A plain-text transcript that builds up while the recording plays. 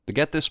The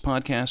Get This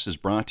podcast is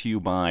brought to you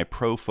by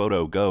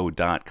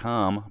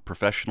ProPhotoGo.com,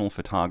 professional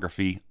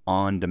photography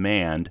on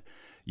demand.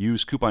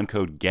 Use coupon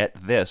code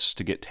GETTHIS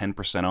to get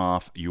 10%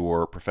 off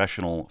your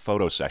professional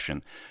photo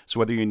session. So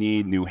whether you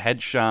need new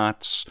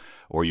headshots,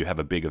 or you have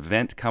a big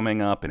event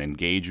coming up, an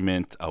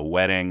engagement, a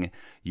wedding,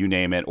 you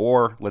name it,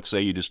 or let's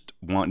say you just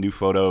want new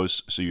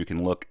photos so you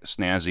can look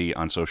snazzy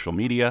on social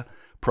media,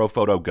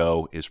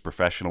 ProPhotoGo is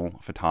professional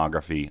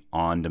photography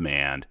on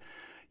demand.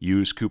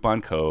 Use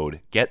coupon code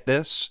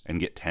GETTHIS and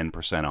get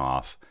 10%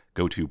 off.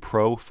 Go to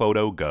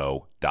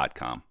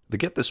ProPhotoGo.com. The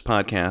Get This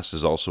podcast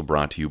is also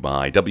brought to you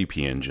by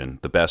WP Engine,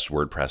 the best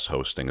WordPress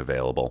hosting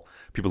available.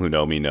 People who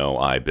know me know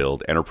I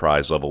build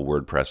enterprise-level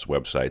WordPress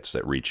websites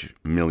that reach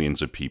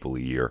millions of people a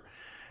year.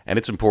 And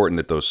it's important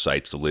that those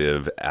sites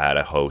live at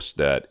a host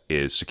that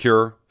is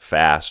secure,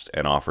 fast,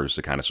 and offers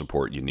the kind of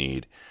support you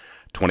need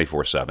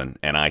 24/7.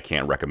 And I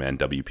can't recommend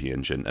WP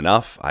Engine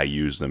enough. I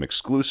use them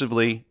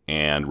exclusively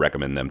and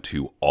recommend them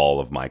to all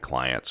of my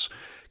clients.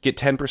 Get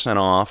 10%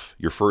 off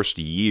your first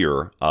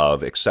year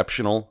of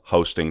exceptional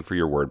hosting for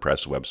your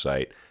WordPress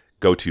website.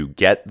 Go to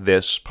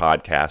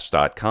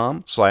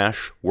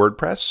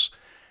getthispodcast.com/WordPress,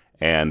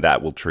 and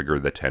that will trigger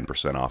the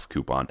 10% off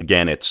coupon.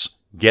 Again, it's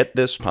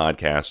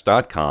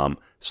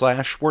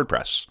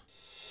getthispodcast.com/WordPress.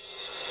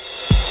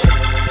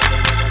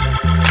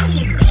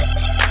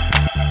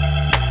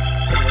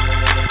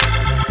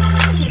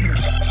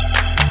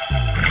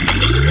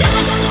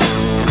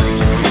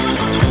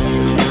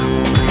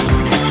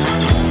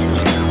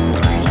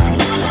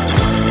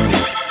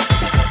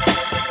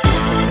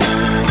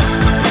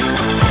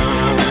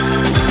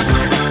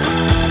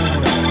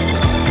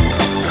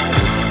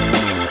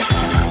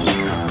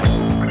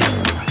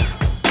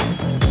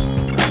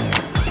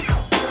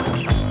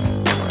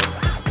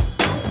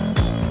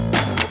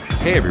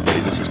 Hey everybody,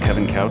 this is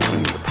Kevin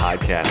Couchman with the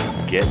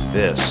podcast Get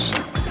This.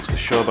 It's the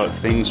show about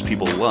things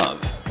people love.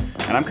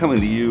 And I'm coming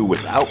to you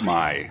without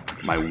my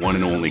one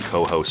and only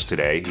co-host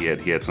today.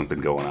 He had something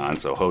going on.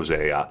 So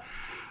Jose,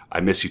 I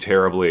miss you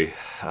terribly.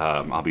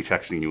 I'll be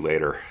texting you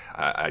later.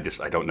 I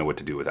don't know what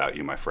to do without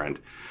you, my friend.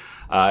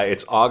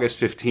 It's August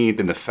 15th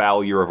in the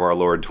foul year of our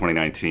Lord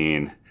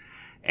 2019.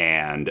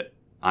 And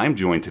I'm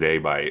joined today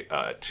by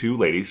two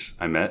ladies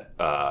I met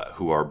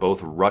who are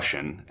both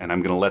Russian, and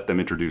I'm going to let them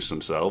introduce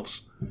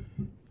themselves.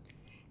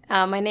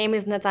 My name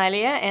is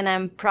Natalia, and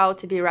I'm proud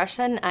to be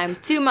Russian. I'm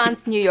 2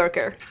 months New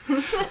Yorker.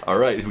 All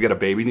right, we got a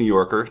baby New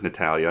Yorker,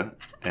 Natalia,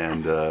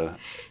 and the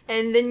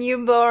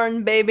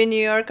newborn baby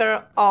New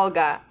Yorker,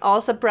 Olga.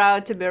 Also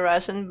proud to be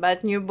Russian,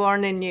 but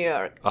newborn in New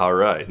York. All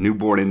right,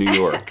 newborn in New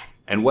York.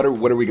 And what are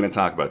we going to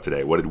talk about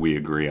today? What did we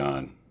agree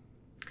on?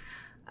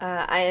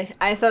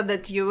 I thought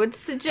that you would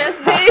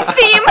suggest the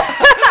theme.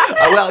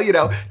 Well,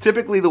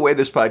 typically the way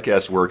this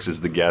podcast works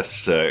is the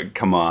guests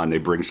come on, they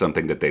bring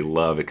something that they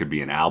love. It could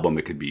be an album,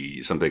 it could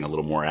be something a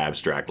little more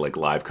abstract like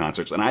live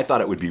concerts. And I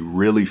thought it would be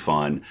really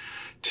fun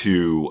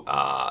to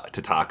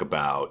talk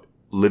about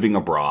living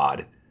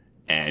abroad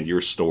and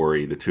your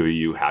story, the two of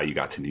you, how you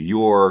got to New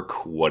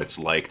York, what it's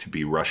like to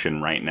be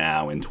Russian right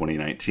now in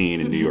 2019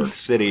 in New York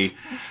City,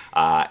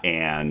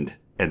 and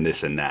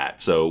this and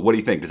that. So what do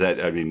you think? Do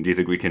you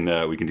think we can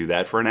do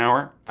that for an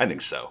hour? I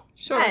think so.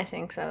 Sure. I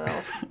think so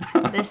also.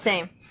 The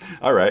same.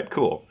 All right,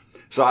 cool.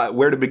 So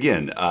where to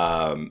begin?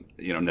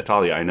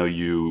 Natalia, I know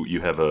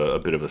you have a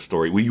bit of a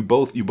story. Well, you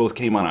both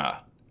came on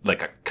a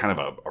kind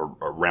of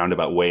a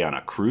roundabout way on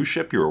a cruise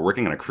ship. You were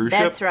working on a cruise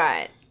ship? That's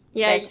right.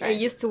 Yeah, That's right. I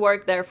used to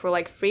work there for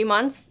 3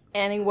 months,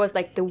 and it was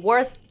the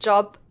worst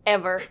job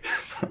ever.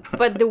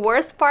 But the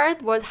worst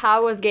part was how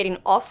I was getting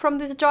off from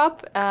this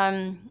job.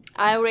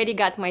 I already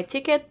got my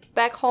ticket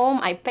back home.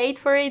 I paid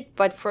for it,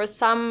 but for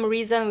some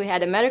reason we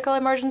had a medical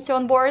emergency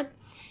on board,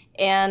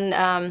 and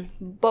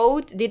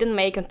boat didn't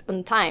make it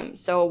on time.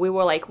 So we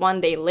were 1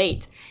 day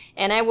late,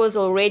 and I was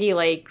already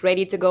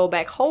ready to go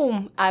back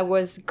home. I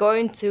was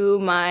going to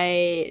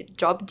my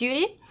job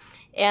duty,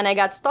 and I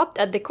got stopped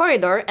at the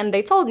corridor, and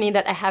they told me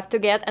that I have to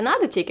get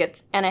another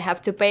ticket, and I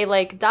have to pay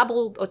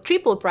double or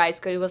triple price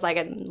because it was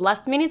a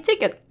last minute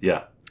ticket.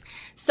 Yeah.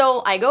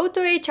 So I go to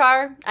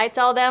HR, I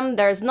tell them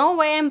there's no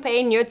way I'm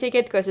paying your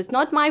ticket because it's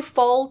not my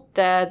fault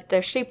that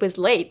the ship is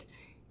late.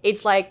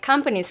 It's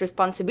company's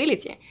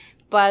responsibility.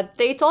 But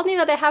they told me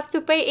that I have to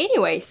pay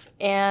anyways.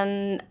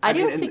 And I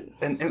didn't think...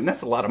 And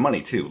that's a lot of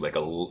money too, a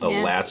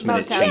last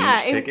minute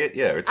change ticket.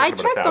 Yeah, we're talking I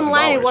checked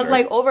online, it was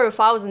right? Over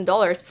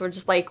 $1,000 for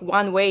just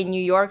one way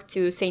New York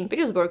to St.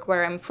 Petersburg,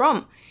 where I'm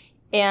from.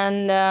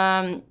 And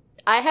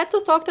I had to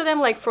talk to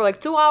them for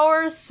 2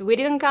 hours. We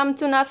didn't come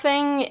to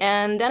nothing.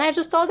 And then I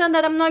just told them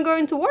that I'm not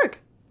going to work.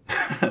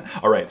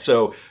 All right.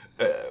 So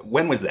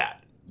when was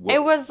that?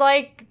 It was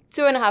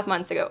 2.5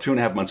 months ago.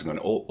 2.5 months ago. And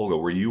Olga,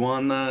 were you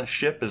on the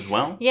ship as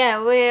well? Yeah,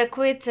 we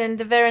quit in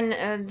the very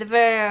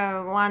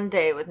one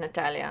day with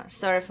Natalia.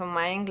 Sorry for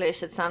my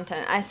English.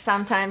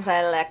 Sometimes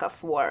I lack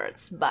of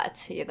words,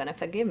 but you're gonna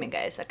forgive me,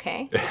 guys,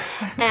 okay?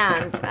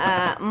 And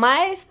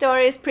my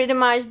story is pretty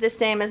much the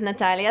same as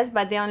Natalia's,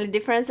 but the only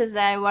difference is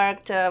that I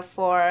worked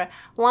for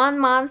 1.5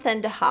 months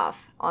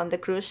on the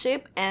cruise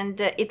ship, and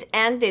it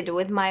ended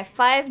with my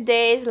 5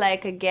 days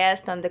like a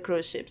guest on the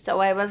cruise ship. So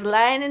I was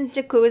lying in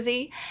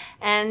jacuzzi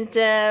and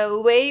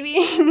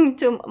waving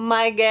to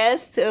my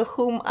guest,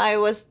 whom I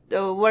was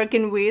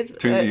working with.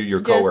 To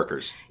your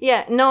coworkers.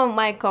 Yeah, no,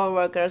 my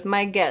coworkers,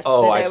 my guests.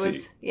 Oh, that I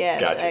was, see. Yeah,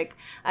 Gotcha. like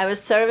I was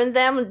serving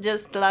them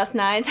just last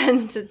night,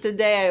 and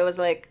today I was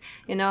like,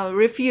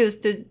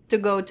 refused to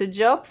go to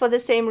job for the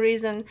same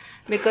reason,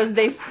 because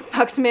they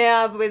fucked me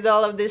up with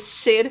all of this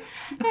shit,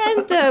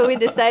 and we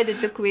decided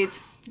to quit.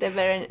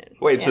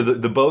 Wait, so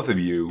the both of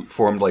you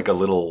formed like a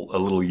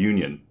little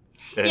union.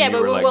 And yeah, you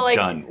but were we were like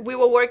done. we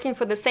were working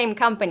for the same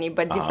company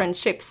but different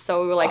ships.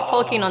 So we were like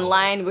talking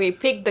online. We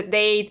picked the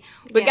date.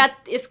 We got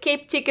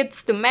escape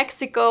tickets to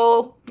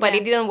Mexico, but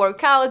it didn't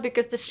work out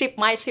because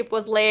my ship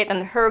was late and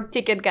her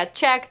ticket got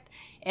checked,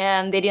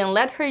 and they didn't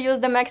let her use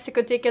the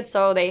Mexico ticket,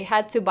 so they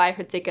had to buy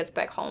her tickets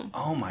back home.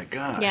 Oh my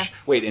gosh! Yeah.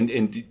 Wait, and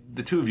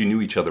the two of you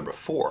knew each other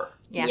before?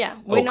 Yeah.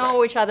 We Okay.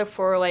 know each other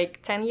for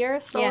like 10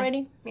 years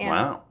already. Yeah.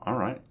 Wow. All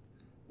right.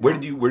 Where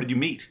did you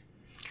meet?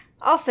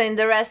 Also in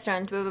the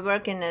restaurant, we were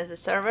working as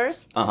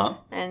servers. Uh-huh.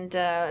 And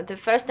the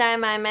first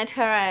time I met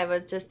her, I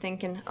was just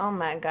thinking, oh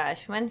my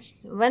gosh, when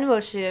will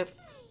she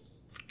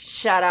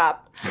shut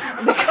up?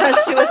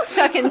 Because she was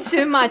talking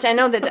too much. I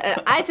know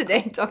that I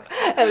today talk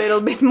a little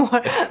bit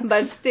more,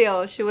 but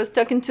still, she was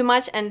talking too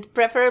much, and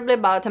preferably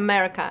about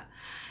America.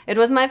 It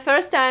was my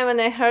first time when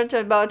I heard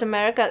about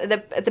America,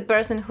 the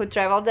person who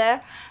traveled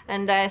there,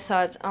 and I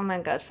thought, oh my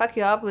god, fuck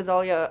you up with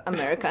all your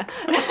America.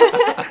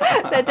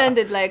 That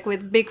ended like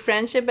with big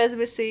friendship, as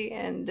we see,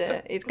 and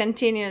it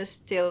continues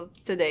till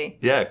today.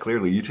 Yeah,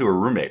 clearly you two are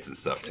roommates and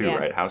stuff too, Yeah.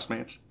 right?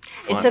 Housemates.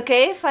 Fun. It's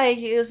okay if I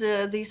use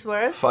these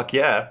words? Fuck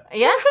yeah.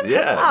 Yeah?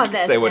 Yeah, Oh, you can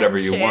that's say whatever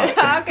good you shit. want.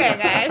 Okay,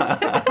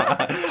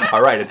 guys.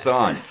 All right, it's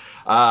on.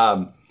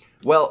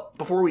 Well,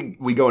 before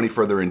we go any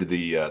further into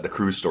the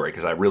cruise story,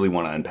 because I really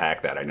want to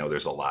unpack that, I know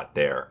there's a lot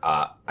there.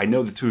 I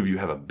know the two of you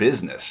have a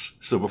business,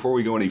 so before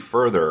we go any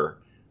further,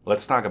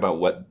 let's talk about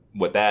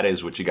what that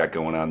is, what you got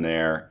going on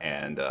there,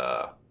 and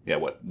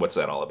what's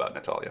that all about,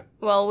 Natalia?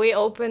 Well, we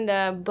opened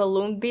a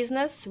balloon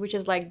business, which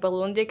is like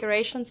balloon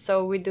decorations.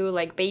 So we do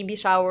like baby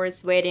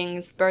showers,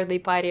 weddings, birthday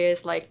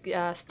parties, like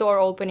store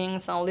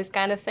openings, all these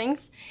kind of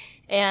things.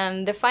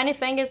 And the funny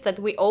thing is that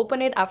we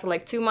open it after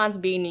like 2 months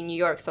being in New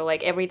York. So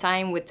like every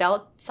time we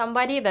tell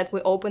somebody that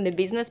we open the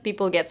business,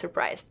 people get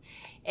surprised.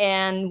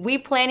 And we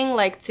planning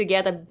like to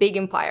get a big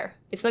empire.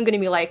 It's not going to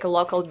be like a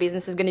local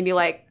business. It's going to be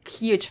like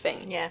huge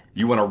thing. Yeah,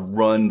 You want to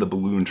run the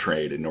balloon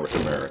trade in North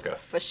America.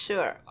 for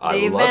sure.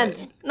 I love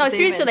it. No, the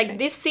seriously, event like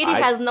this city I-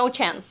 has no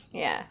chance.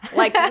 Yeah.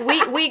 Like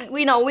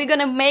we know we're going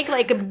to make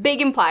like a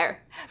big empire.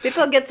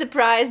 People get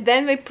surprised,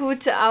 then we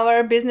put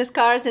our business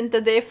cards into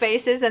their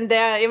faces, and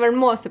they're even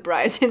more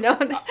surprised,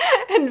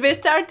 And we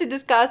start to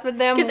discuss with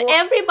them. Because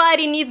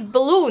everybody needs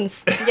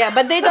balloons. Yeah,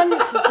 but they don't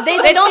They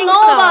don't think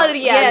know so. about it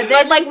yet, Yeah, they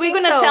but, like, don't we're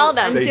think gonna so tell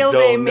them. until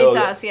don't they meet know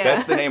that. us. Yeah,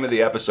 That's the name of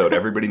the episode.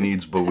 Everybody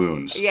needs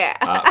balloons. Yeah.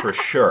 For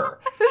sure.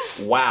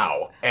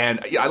 Wow. And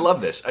I love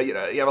this. You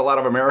have a lot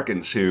of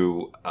Americans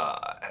who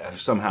have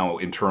somehow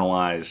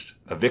internalized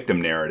a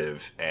victim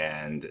narrative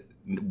and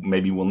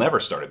maybe will never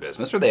start a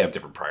business, or they have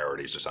different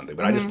priorities or something.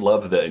 But I just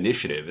love the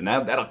initiative, and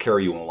that'll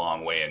carry you a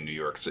long way in New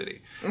York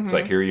City. It's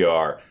like, here you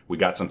are, we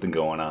got something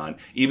going on.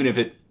 Even if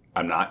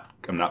I'm not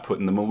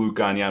putting the malook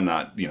on you. I'm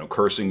not,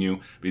 cursing you.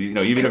 But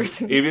even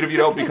if you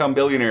don't become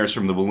billionaires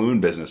from the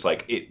balloon business,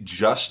 like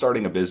just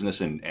starting a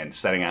business and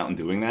setting out and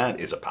doing that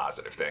is a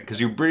positive thing, because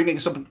you're bringing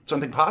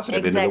something positive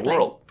into the Exactly.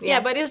 world. Yeah,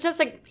 but it's just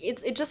like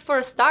it's just for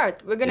a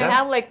start. We're gonna Yeah.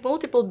 have like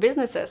multiple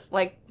businesses.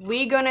 Like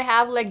we're gonna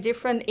have like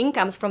different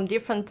incomes from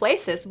different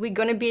places. We're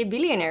gonna be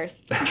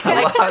billionaires.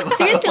 Like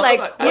seriously,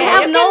 like we Yeah,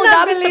 have you no cannot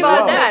doubts believe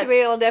about us, that. but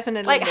we'll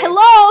definitely Like, do.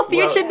 hello,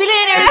 future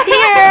billionaires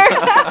here.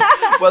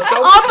 Well,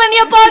 Open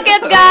your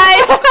pockets, guys.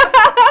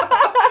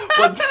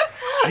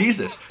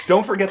 Jesus,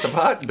 don't forget the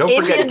pot. Don't If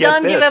forget you to get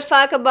don't give a this.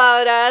 fuck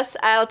about us,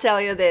 I'll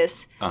tell you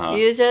this. Uh-huh.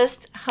 You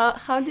just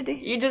how did he?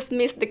 You just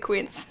missed the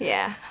queens.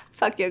 Yeah,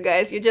 fuck you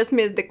guys. You just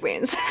missed the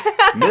Queens.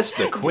 Miss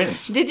the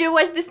Quince. Did you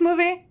watch this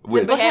movie?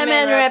 Which? The Bohemian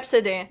Bohemian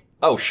Rhapsody.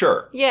 Oh,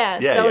 sure. Yeah.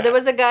 Yeah, so yeah. there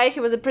was a guy. He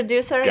was a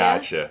producer.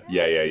 Gotcha.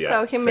 Yeah.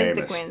 So he missed the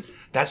Famous. Queens.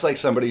 That's like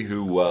somebody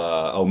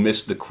who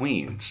missed the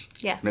Queens.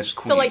 Yeah. Miss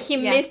Queen. So like he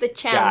Yeah. missed the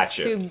chance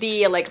Gotcha. to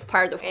be like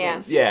part of Yeah.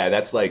 queens. Yeah,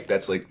 that's like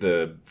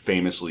the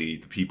famously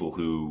the people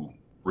who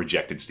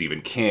rejected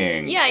Stephen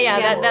King.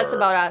 Yeah, that's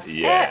about us.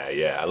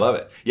 Yeah, I love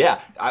it.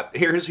 Yeah,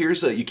 here's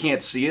you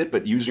can't see it,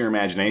 but use your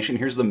imagination.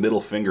 Here's the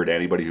middle finger to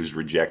anybody who's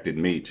rejected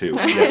me too.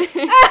 Yeah.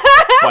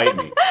 Fight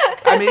me.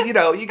 I mean, you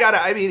gotta.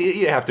 I mean,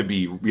 you have to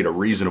be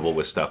reasonable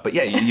with stuff, but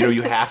yeah,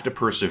 you have to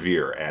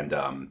persevere.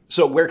 And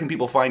so, where can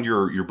people find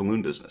your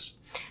balloon business?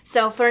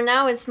 So for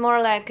now, it's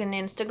more like an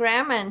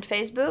Instagram and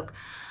Facebook,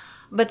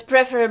 but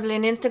preferably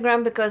in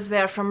Instagram because we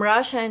are from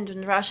Russia, and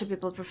in Russia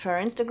people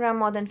prefer Instagram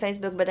more than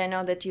Facebook. But I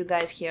know that you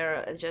guys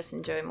here just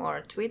enjoy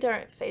more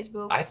Twitter,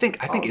 Facebook. I think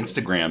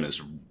Instagram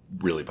is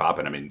really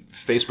popping. I mean,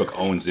 Facebook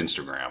owns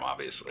Instagram,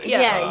 obviously.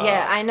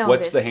 Yeah, I know.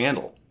 What's this. the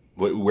handle?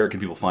 Where can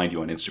people find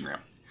you on Instagram?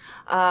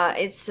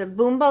 It's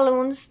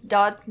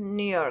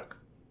boomballoons.New York.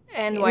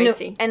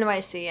 NYC.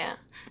 NYC, yeah.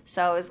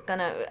 So it's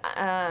gonna...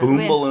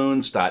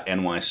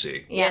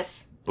 Boomballoons.nyc.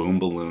 Yes.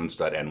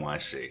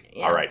 Boomballoons.nyc.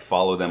 Yeah. All right,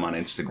 follow them on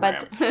Instagram.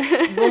 But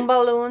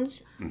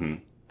boomballoons,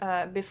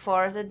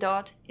 before the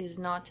dot is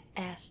not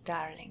S,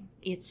 darling.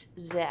 It's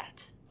Z.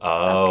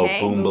 Oh, Okay.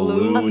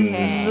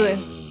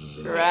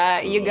 boomballoons.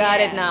 Right, you got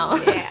it now.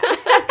 Yeah.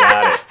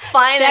 Got it.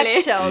 Finally.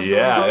 Sexual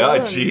Yeah. Oh,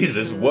 balloons.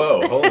 Jesus.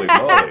 Whoa. Holy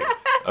moly.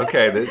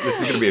 Okay, this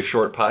is going to be a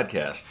short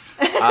podcast.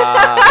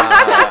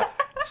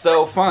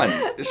 So fun.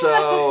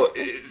 So,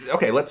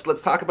 okay, let's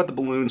talk about the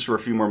balloons for a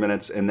few more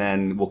minutes, and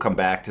then we'll come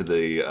back to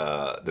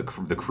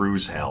the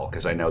cruise hell,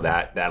 because I know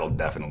that'll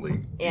definitely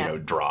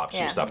draw up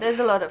some Yeah, stuff. there's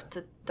a lot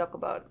to talk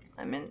about.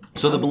 I mean,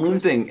 So the balloon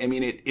thing, I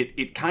mean,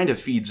 it kind of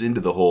feeds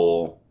into the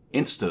whole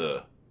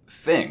Insta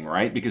thing,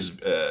 right? Because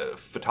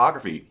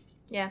photography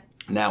yeah,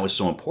 now is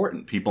so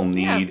important. People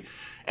need,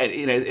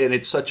 and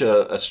it's such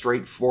a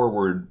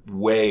straightforward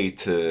way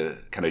to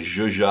kind of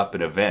zhuzh up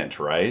an event,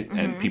 right?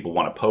 And people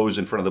want to pose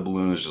in front of the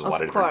balloons. There's a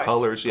lot of different course.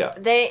 colors. Yeah.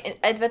 They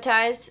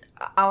advertise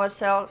us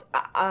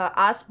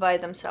by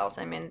themselves.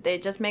 I mean, they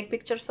just make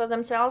pictures for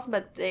themselves,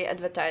 but they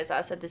advertise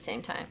us at the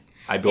same time.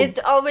 It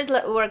always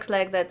works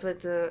like that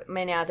with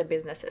many other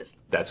businesses.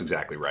 That's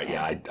exactly right.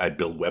 Yeah, I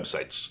build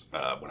websites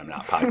when I'm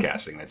not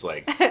podcasting. It's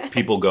like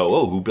people go,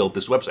 "Oh, who built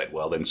this website?"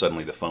 Well, then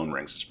suddenly the phone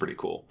rings. It's pretty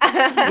cool.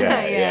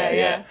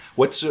 Yeah.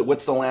 What's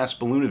the last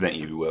balloon event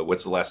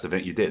what's the last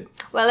event you did?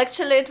 Well,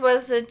 actually, it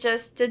was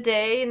just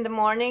today in the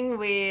morning.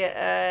 We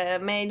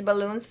made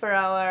balloons for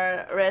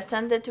our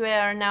restaurant that we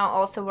are now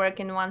also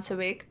working once a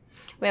week.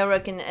 We are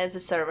working as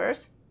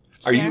servers.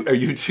 Are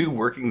you two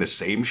working the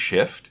same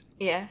shift?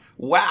 Yeah.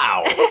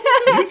 Wow,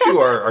 you two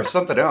are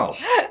something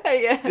else.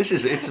 Yeah.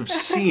 It's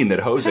obscene that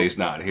Jose's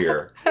not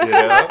here. You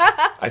know,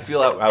 I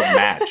feel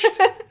outmatched.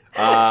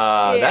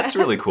 That's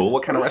really cool.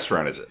 What kind of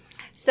restaurant is it?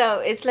 So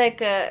it's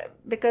like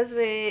because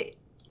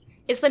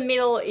It's a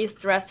Middle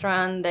East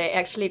restaurant. They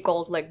actually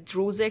call it like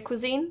Druze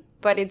cuisine,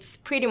 but it's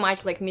pretty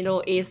much like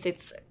Middle East.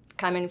 It's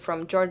coming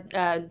from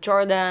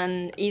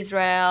Jordan,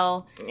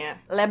 Israel,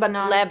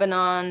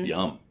 Lebanon.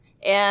 Yum.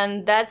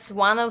 And that's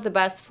one of the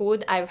best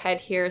food I've had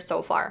here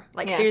so far.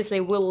 Like, seriously,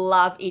 we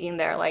love eating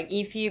there. Like,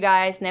 if you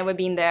guys never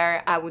been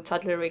there, I would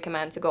totally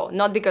recommend to go.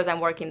 Not because I'm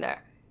working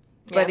there,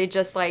 but it's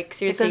just, like,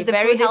 seriously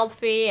very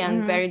healthy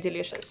and very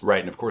delicious.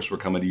 Right, and of course we're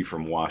coming to you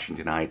from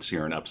Washington Heights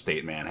here in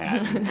upstate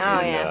Manhattan.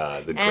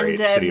 The and great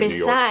city of New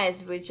York.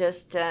 besides, we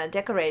just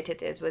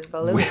decorated it with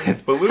balloons.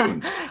 With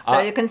balloons. So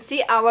you can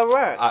see our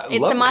work.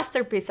 It's a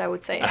masterpiece, I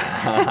would say.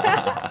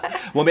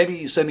 Well, maybe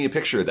you send me a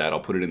picture of that. I'll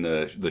put it in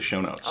the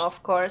show notes.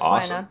 Of course,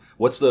 Awesome. why not?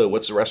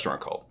 What's the restaurant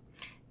called?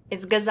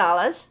 It's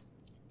Gazales.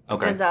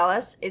 Okay.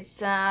 Gazales.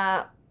 It's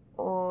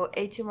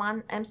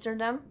 81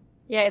 Amsterdam.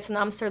 Yeah, it's on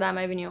Amsterdam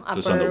Avenue, So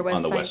it's on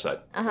the west side.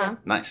 Uh-huh.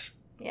 Nice.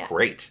 Yeah.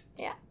 Great.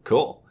 Yeah.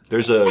 Cool.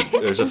 There's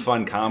a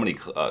fun comedy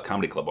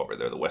club over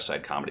there, the West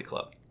Side Comedy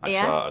Club. I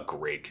saw a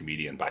great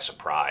comedian by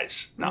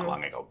surprise not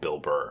long ago, Bill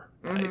Burr.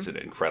 He's an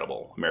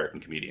incredible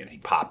American comedian. He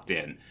popped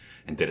in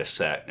and did a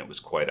set, and it was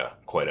quite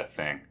a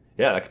thing.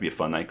 Yeah, that could be a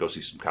fun night. Go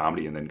see some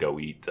comedy and then go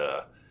eat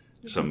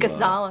some...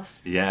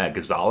 Gazales.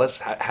 Gazales?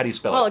 How do you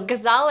spell Well, it?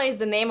 Gazala is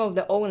the name of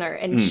the owner,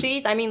 and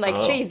she's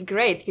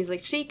great because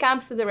like she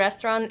comes to the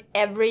restaurant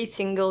every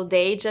single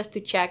day just to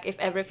check if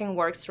everything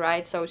works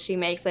right. So she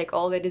makes like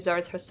all the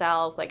desserts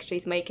herself, like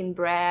she's making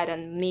bread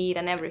and meat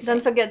and everything.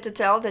 Don't forget to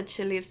tell that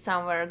she lives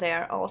somewhere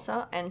there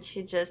also, and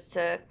she just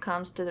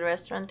comes to the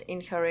restaurant in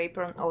her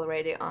apron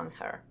already on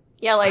her.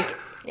 Yeah, like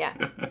Yeah.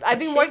 I've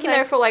been working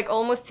there for like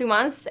almost 2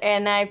 months,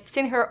 and I've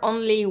seen her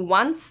only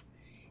once,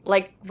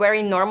 like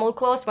wearing normal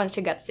clothes when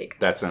she got sick.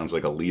 That sounds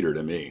like a leader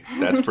to me.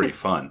 That's pretty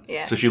fun.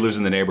 Yeah. So she lives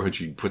in the neighborhood.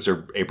 She puts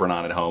her apron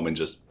on at home and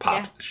just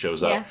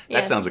shows up. Yeah. That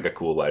Yes. sounds like a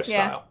cool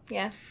lifestyle.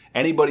 Yeah.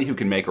 Anybody who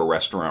can make a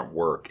restaurant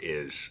work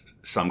is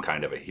some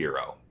kind of a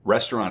hero.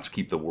 Restaurants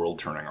keep the world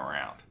turning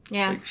around.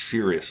 Yeah. Like,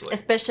 seriously.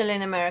 Especially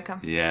in America.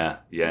 Yeah.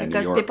 In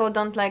Because New York. people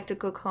don't like to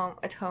cook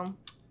at home.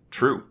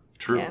 True.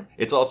 Yeah.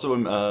 It's also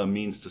a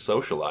means to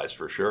socialize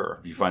for sure.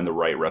 If you find the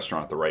right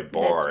restaurant, the right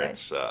bar, That's right.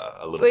 it's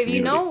a little But community.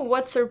 you know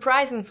what's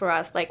surprising for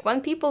us? Like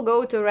when people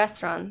go to a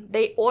restaurant,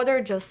 they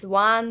order just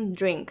one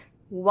drink.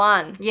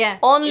 One. Yeah.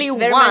 Only it's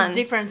very one. much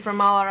different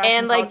from our Russian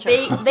And like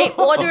culture. they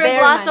order a Very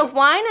glass much. of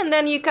wine, and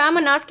then you come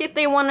and ask if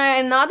they want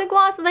another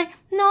glass. They're like,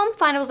 no, I'm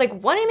fine. I was like,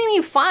 what do you mean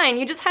you're fine?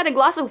 You just had a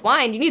glass of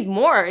wine. You need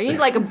more. You need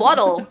like a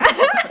bottle.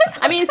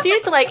 I mean,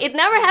 seriously, like it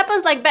never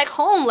happens like back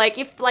home. Like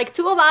if like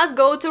two of us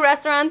go to a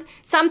restaurant,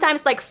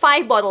 sometimes like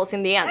 5 bottles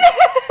in the end.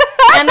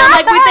 And then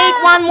like we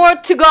take one more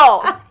to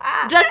go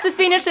just to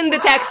finish in the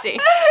taxi.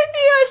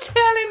 You're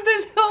telling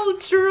this whole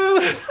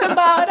truth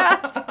about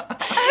us.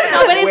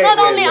 No, but it's Wait, not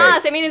wait, only wait.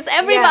 us. I mean, it's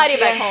everybody Yeah,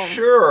 back yeah. home.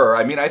 Sure.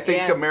 I mean, I think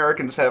Yeah.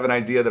 Americans have an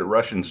idea that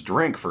Russians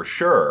drink for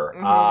sure.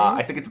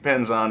 I think it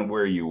depends on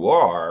where you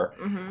are.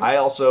 I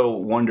also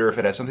wonder if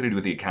it has something to do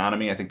with the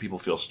economy. I think people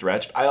feel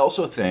stretched. I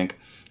also think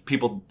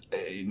people,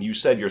 you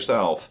said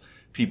yourself,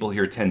 people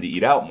here tend to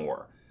eat out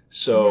more.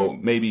 So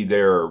maybe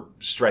they're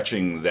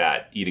stretching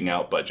that eating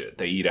out budget.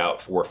 They eat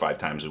out 4 or 5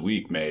 times a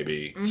week,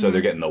 maybe. So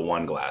they're getting the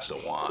 1 glass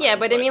of wine. Yeah,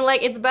 but I mean,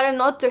 like, it's better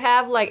not to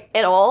have, like,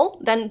 at all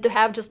than to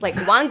have just, like,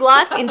 1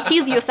 glass and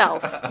tease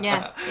yourself.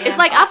 Yeah. It's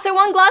like after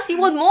 1 glass, you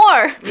want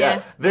more.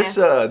 Yeah. This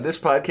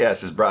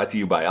podcast is brought to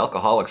you by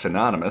Alcoholics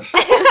Anonymous.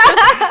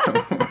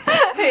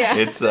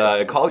 It's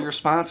call your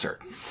sponsor.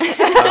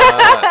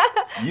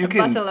 You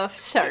can Bottle of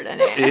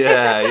Chardonnay.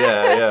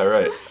 yeah,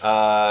 right.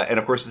 And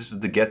of course, this is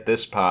the Get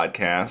This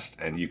podcast,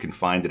 and you can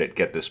find it at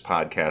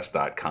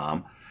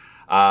getthispodcast.com.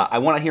 I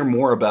want to hear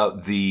more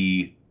about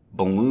the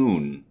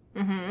balloon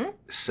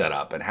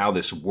setup and how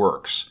this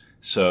works.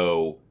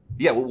 So,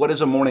 yeah, what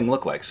does a morning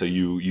look like? So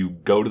you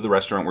go to the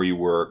restaurant where you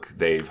work.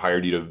 They've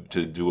hired you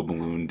to do a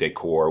balloon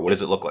decor. What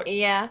does it look like?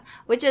 Yeah,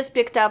 we just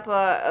picked up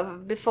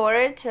before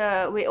it.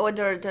 We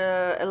ordered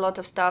a lot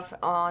of stuff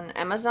on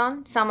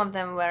Amazon. Some of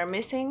them were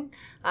missing.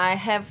 I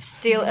have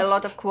still a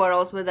lot of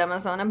quarrels with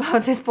Amazon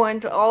about this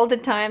point. All the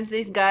time,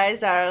 these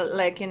guys are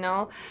like,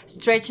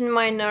 stretching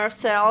my nerve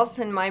cells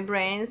in my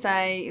brains.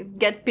 I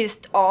get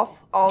pissed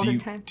off all the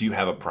time. Do you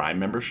have a Prime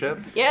membership?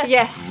 Yes.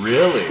 Yes.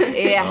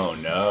 Really? Yes. Oh,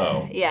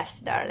 no. Yes,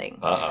 darling.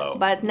 Uh-oh.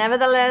 But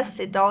nevertheless,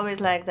 it's always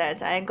like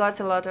that. I got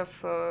a lot of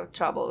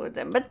trouble with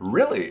them. But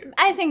Really?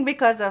 I think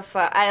because of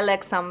I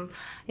lack some,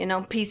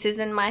 pieces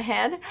in my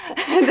head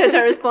that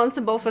are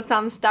responsible for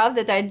some stuff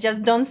that I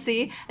just don't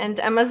see. And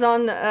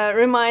Amazon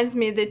reminds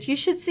me that you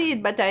should see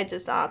it, but I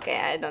just,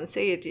 I don't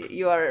see it.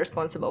 You are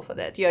responsible for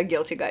that. You are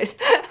guilty, guys.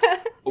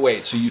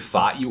 Wait, so you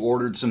thought you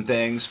ordered some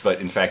things,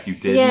 but in fact you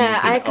didn't? Yeah,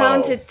 I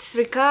counted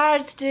 3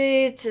 cards to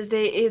it.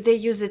 They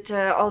use it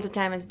all the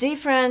time. It's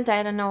different.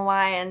 I don't know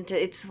why, and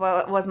it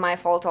was my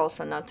fault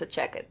also not to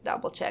check it,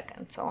 double check,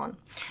 and so on.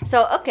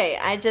 So okay,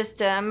 I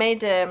just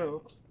made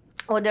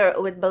order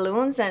with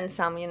balloons and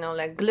some,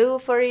 like glue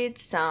for it,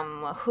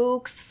 some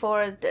hooks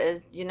for it.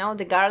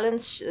 The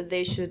garlands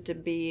they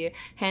should be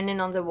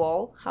hanging on the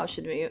wall. How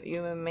should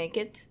you make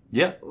it?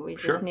 Yeah, We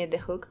sure. just need the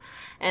hook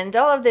and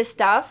all of this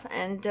stuff,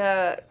 and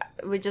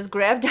we just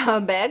grabbed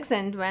our bags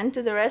and went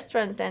to the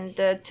restaurant and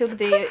took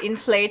the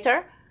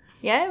inflator.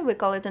 Yeah, we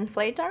call it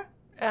inflator.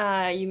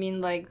 You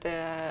mean like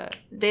the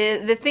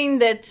The thing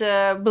that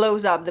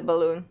blows up the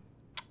balloon.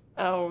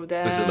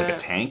 Is it like a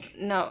tank?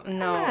 No.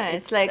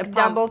 It's like a pump.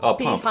 double A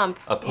piece. pump.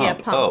 A pump. Yeah,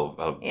 pump.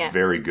 Oh,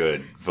 very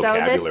good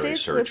vocabulary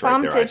that's it. search We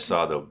right there. pumped I it.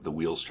 saw the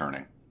wheels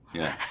turning.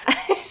 Yeah.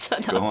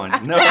 Shut Go up.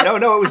 on. No,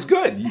 it was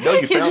good. You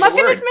found the looking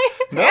word. at me.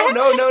 No.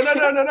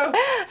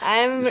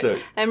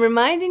 I'm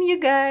reminding you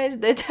guys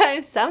that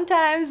I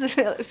sometimes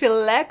feel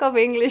lack of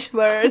English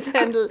words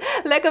and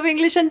lack of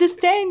English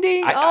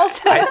understanding.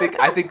 Also,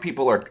 I think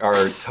people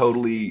are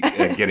totally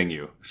getting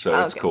you,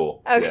 so it's Okay.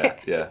 cool. Okay.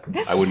 Yeah.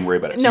 I wouldn't worry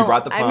about it. So you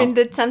brought the pump. I mean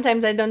that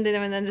sometimes I don't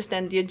even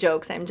understand your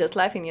jokes. I'm just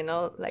laughing,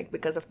 like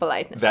because of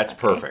politeness. That's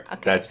Okay? perfect.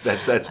 Okay.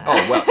 That's. Oh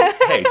well.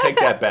 Hey, take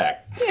that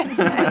back.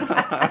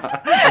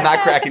 I'm not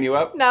cracking you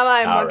up. Now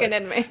I'm All looking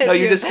right. at me. No,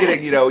 you're just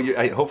getting.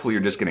 Hopefully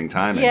you're just getting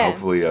time, and Yeah.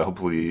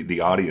 hopefully the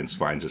audience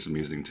finds this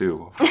amusing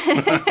too.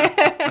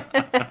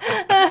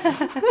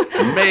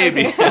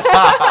 Maybe.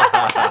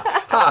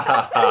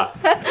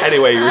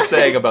 Anyway, you were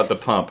saying about the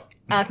pump.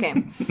 Okay,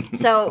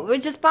 so we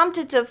just pumped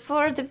it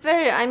for the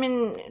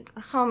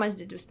how much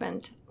did we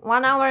spend?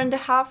 1 hour and a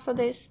half for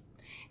this?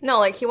 No,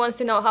 like he wants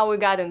to know how we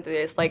got into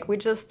this. Like we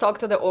just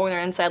talked to the owner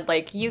and said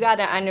like, you got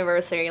an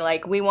anniversary,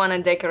 like we want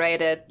to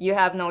decorate it. You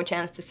have no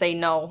chance to say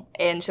no.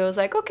 And she was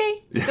like,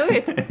 okay, do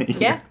it.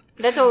 Yeah,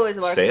 that always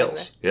works.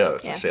 Sales. Yeah,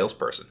 it's Yeah. a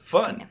salesperson.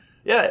 Fun.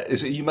 Yeah,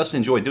 you must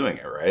enjoy doing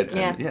it, right?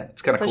 Yeah. And,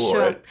 it's kind of For cool,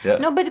 sure. right? Yeah.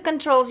 Nobody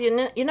controls you.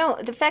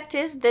 The fact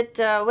is that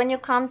when you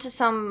come to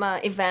some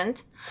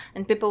event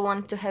and people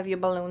want to have your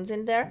balloons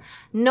in there,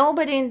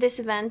 nobody in this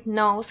event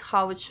knows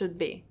how it should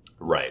be.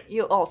 Right.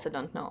 You also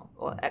don't know,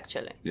 well,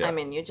 actually. Yeah. I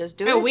mean, you just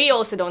do And it. we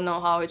also don't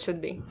know how it should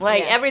be.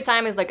 Like Yeah. every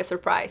time is like a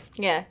surprise.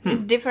 Yeah,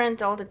 it's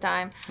different all the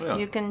time. Yeah.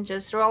 You can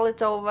just roll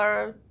it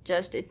over,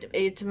 just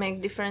it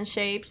make different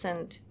shapes,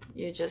 and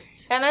you just...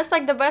 And that's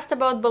like the best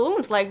about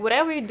balloons. Like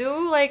whatever you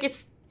do, like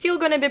it's still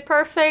gonna be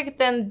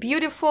perfect and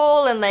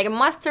beautiful and like a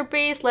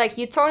masterpiece. Like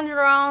you turn it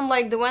around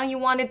like the one you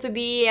want it to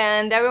be,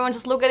 and everyone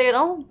just look at it.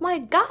 Oh my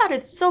god,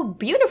 it's so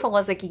beautiful. I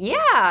was like,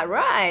 yeah,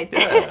 right.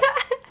 Yeah.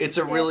 It's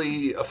a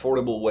really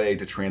affordable way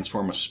to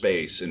transform a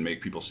space and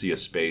make people see a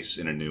space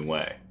in a new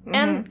way.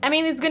 And I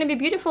mean, it's gonna be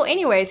beautiful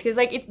anyways, because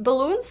like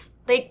balloons,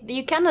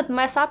 you cannot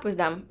mess up with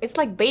them. It's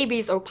like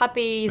babies or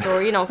puppies or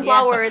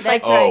flowers.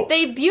 that's like, right.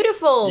 They're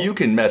beautiful. You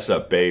can mess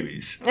up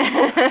babies.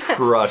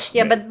 Trust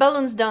Yeah, me. but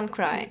balloons don't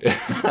cry.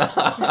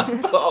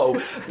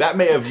 Oh, that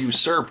may have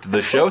usurped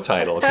the show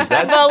title. 'Cause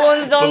that's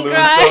Balloons don't Balloons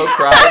cry. Don't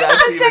Cry.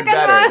 That's even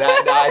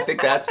better. I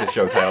think that's the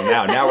show title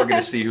now. Now we're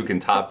going to see who can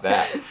top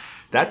that.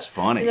 That's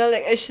funny.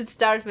 Like I should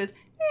start with...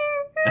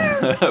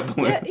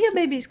 Balloon- Your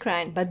baby's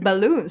crying, but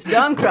balloons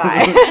don't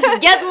cry.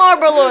 Get more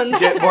balloons.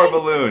 Get more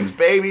balloons.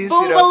 Babies,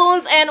 Boom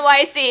balloons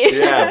NYC.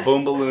 Yeah,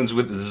 boom balloons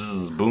with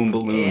zzz, boom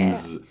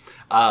balloons.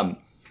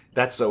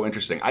 That's so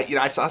interesting.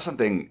 I saw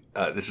something.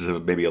 This is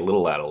maybe a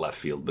little out of left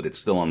field, but it's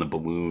still on the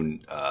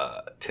balloon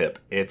tip.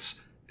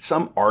 It's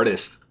some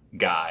artist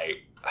guy,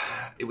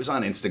 it was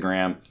on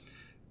Instagram,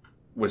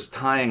 was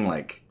tying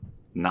like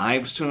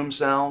knives to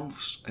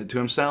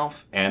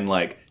himself, and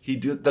like he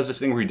does this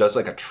thing where he does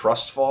like a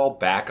trust fall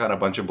back on a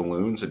bunch of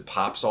balloons and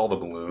pops all the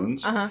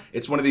balloons.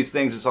 It's one of these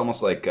things. It's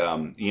almost like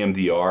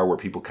EMDR, where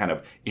people kind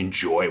of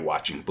enjoy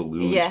watching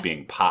balloons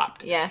being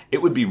popped. Yeah.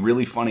 It would be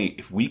really funny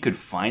if we could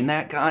find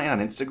that guy on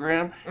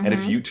Instagram, and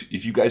if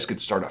you guys could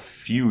start a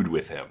feud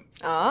with him.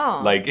 Oh,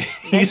 Like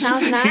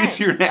sounds nice. he's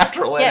your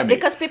natural yeah, enemy.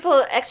 because people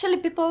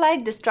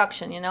like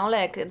destruction,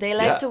 like they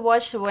like to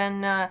watch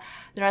when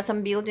there are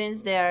some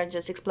buildings, they are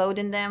just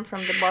exploding them from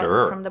the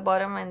from the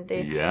bottom, and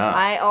they. Yeah.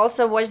 I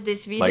also watch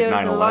these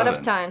videos a lot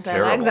of times.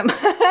 Terrible. I like them.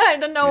 I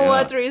don't know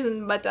what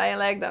reason, but I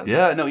like them.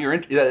 Yeah, no,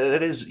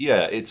 that is,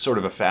 it's sort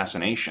of a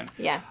fascination.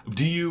 Yeah.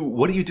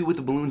 What do you do with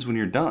the balloons when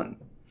you're done?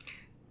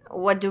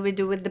 What do we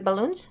do with the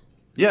balloons?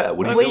 Yeah,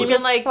 what do you Well, do you with mean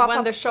just like pop when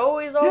up. the show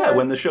is over? Yeah,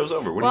 when the show's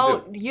over, what do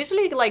you do?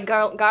 Usually like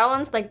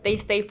garlands, like they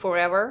stay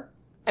forever.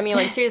 I mean,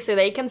 like seriously,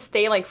 they can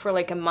stay like for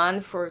like a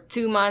month, for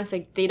 2 months.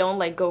 Like they don't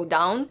like go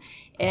down.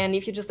 And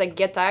if you just like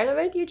get tired of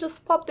it, you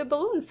just pop the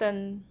balloons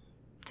and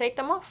take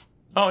them off.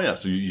 Oh, yeah,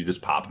 so you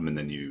just pop them and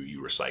then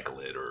you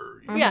recycle it,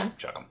 or you Yeah. just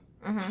chuck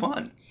them.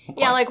 Fun. Okay.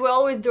 Yeah, like we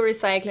always do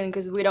recycling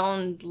because we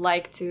don't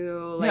like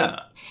to like. Yeah.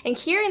 And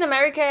here in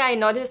America, I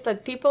noticed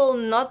that people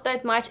not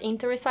that much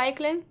into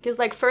recycling because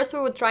like first we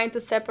were trying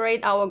to separate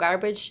our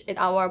garbage at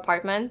our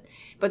apartment,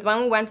 but when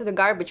we went to the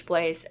garbage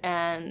place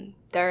and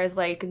there is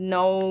like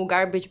no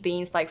garbage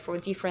bins like for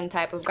different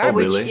type of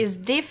garbage. really? Which is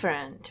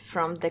different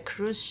from the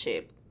cruise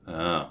ship.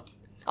 Oh,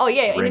 Oh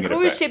yeah, in Bring a it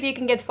cruise back. ship you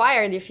can get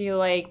fired if you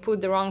like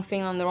put the wrong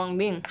thing on the wrong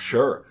bin.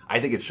 sure. I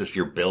think it's just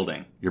your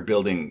building. Your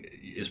building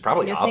is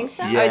probably... You think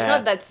so? Yeah. Oh, it's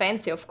not that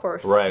fancy, of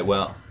course. Right,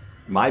 well,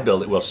 my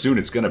building... Well, soon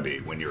it's going to be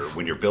when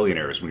you're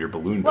billionaires, when you're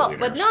balloon Well,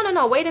 billionaires. but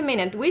no, wait a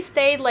minute. We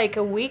stayed like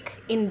a week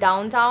in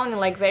downtown in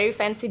like very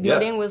fancy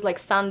building with like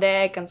sun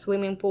deck and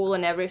swimming pool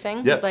and everything.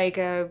 Yeah. Like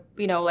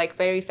like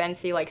very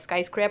fancy like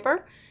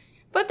skyscraper.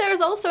 But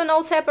there's also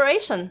no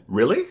separation.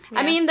 Really?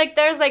 I mean, like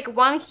there's like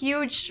one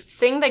huge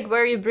thing like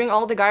where you bring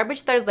all the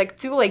garbage. There's like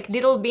 2 like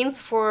little bins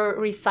for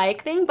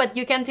recycling, but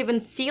you can't even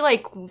see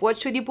like what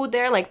should you put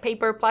there, like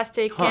paper,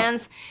 plastic,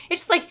 cans. It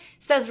just like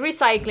says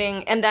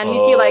recycling, and then you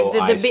see like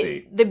I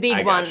see. the big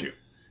I one. got you.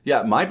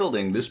 Yeah, my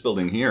building, this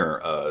building here,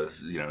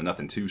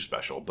 nothing too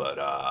special, but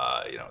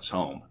it's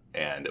home,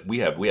 and we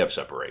have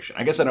separation.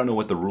 I guess I don't know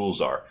what the rules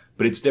are,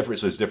 but it's different.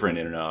 So it's different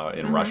in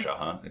Russia,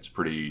 huh? It's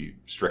pretty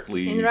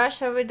strictly. In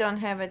Russia, we don't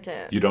have it.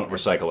 You don't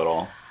recycle at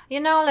all.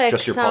 Like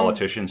Just your some,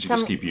 politicians, you some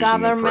just keep using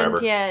them government,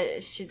 forever.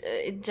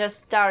 it just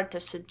start to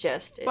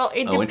suggest it. Well,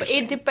 interesting.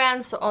 it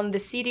depends on the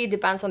city,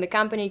 depends on the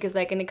company, because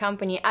like in the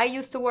company I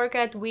used to work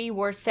at, we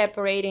were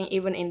separating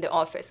even in the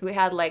office. We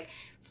had like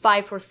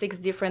 5 or 6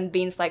 different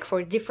bins, like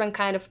for different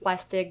kind of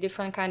plastic,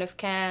 different kind of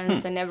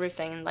cans and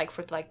everything, like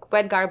for like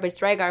wet garbage,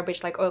 dry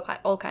garbage, like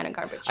all kind of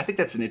garbage. I think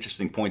that's an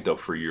interesting point, though,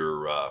 for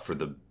your for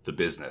the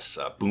business,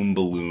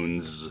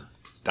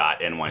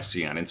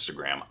 boomballoons.nyc on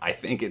Instagram. I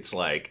think it's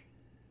like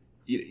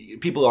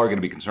people are going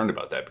to be concerned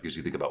about that because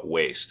you think about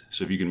waste.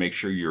 So if you can make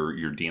sure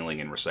you're dealing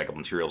in recycled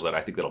materials,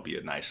 I think that'll be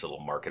a nice little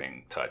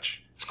marketing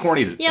touch. As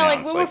corny as it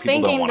sounds, like we were people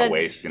don't thinking want to that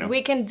waste.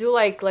 we can do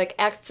like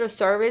extra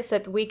service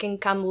that we can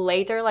come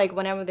later, like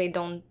whenever they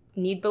don't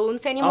need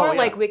balloons anymore. Oh, yeah.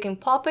 Like we can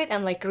pop it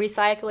and like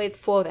recycle it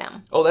for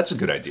them. Oh, that's a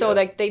good idea. So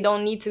like they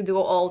don't need to do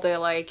all the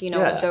like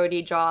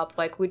dirty job.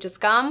 Like we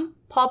just come,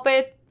 pop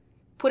it,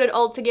 put it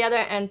all together,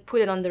 and put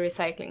it on the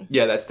recycling.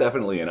 Yeah, that's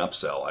definitely an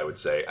upsell, I would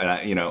say.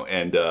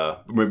 And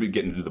maybe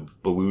getting into the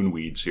balloon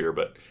weeds here,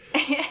 but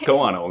go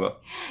on, Olga.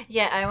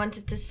 Yeah, I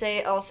wanted to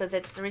say also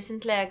that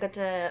recently I got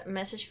a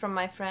message from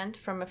a friend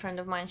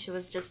of mine. She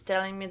was just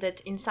telling me that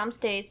in some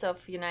states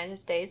of United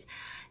States,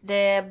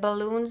 the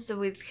balloons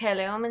with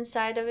helium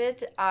inside of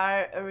it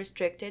are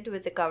restricted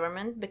with the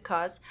government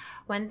because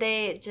when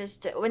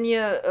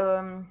you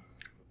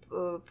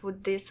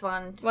put this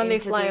one When they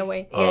into fly the-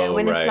 away. Yeah, Oh,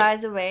 when right. it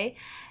flies away,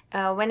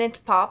 when it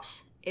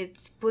pops,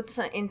 it's put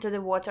into the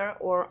water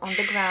or on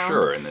the ground.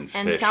 Sure, and then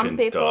fish some and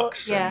people,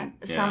 ducks yeah,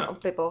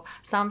 and-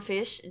 some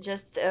fish.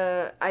 Just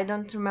I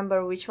don't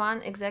remember which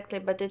one exactly,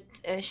 but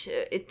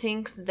it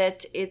thinks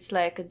that it's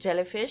like a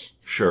jellyfish,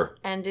 Sure.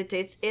 and it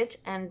eats it,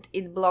 and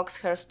it blocks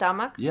her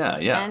stomach. Yeah,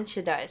 yeah. And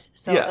she dies.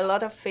 So Yeah. a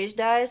lot of fish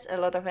dies, a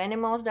lot of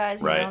animals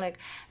dies. Right.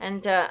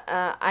 And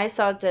I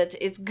thought that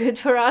it's good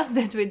for us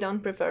that we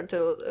don't prefer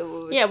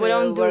to. We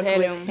don't do work with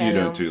helium. You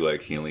don't do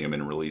like helium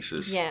and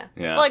releases. Yeah.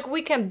 Yeah. Like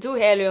we can do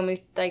helium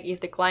if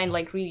the client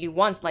like really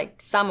wants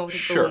like some of the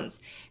Sure. balloons,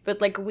 but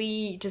like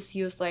we just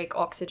use like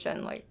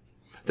oxygen. Like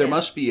There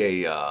must be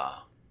a,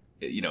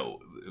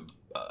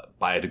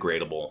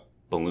 biodegradable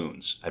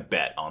balloons, I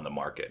bet, on the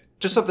market.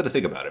 Just something to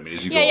think about. I mean,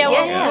 as you go along.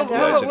 yeah, we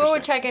that's were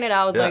checking it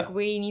out. Yeah. Like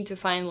we need to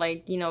find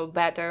like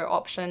better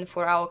option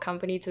for our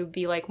company to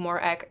be like more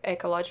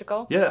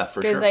ecological. Yeah,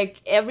 for Because sure.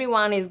 like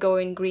everyone is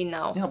going green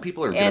now.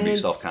 People are going to And be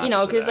it's, self-conscious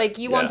because of that. like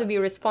you want Yeah. to be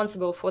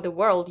responsible for the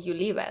world you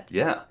live at.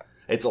 Yeah.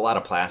 It's a lot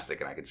of plastic,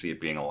 and I could see it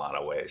being a lot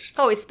of waste.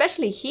 Oh,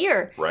 especially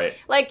here. Right.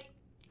 Like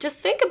just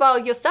think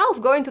about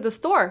yourself going to the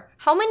store.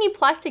 How many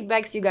plastic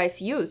bags you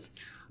guys use?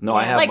 No,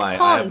 I have Like I have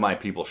tons. my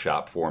people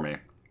shop for me.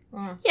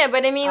 Yeah,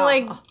 but I mean,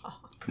 like,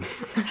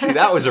 See,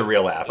 that was a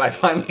real laugh. I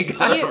finally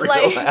got you a real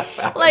like, laugh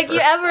out like of you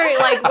her. ever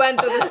like went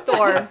to the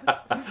store?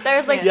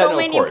 There's like Yeah, so no, of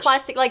many course.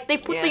 plastic. Like they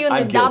put Yeah. you in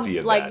I'm the guilty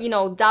of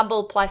that.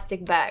 double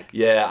plastic bag.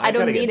 Yeah, I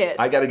don't gotta need get, it.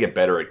 I got to get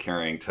better at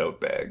carrying tote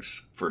bags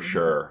for Mm-hmm.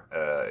 sure.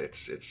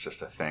 It's just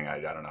a thing.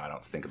 I don't know. I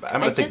don't think about.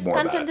 I'm I gonna think just more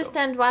can't about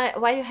understand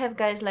why you have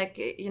guys like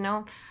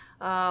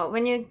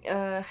when you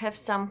have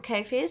some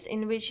cafes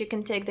in which you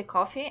can take the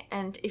coffee,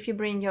 and if you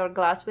bring your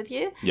glass with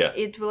you, Yeah.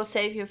 it will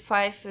save you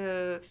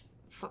 50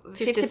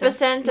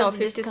 50% No, of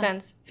 50 discount.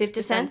 cents.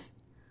 50 cents.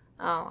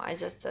 Oh, I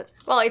just thought.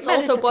 Well, it's But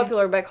also it's okay.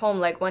 popular back home.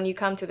 Like when you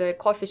come to the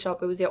coffee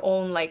shop with your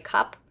own like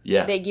cup,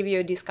 Yeah. they give you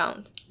a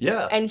discount. it.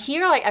 Yeah. And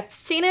here, like I've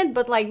seen it,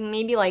 but like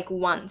maybe like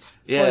once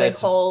Yeah, for the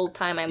it's- whole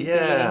time I'm living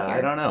Yeah, here.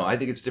 I don't know. I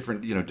think it's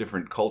different,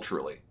 different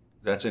culturally.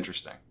 That's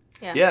interesting.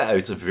 Yeah.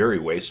 It's a very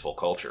wasteful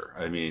culture.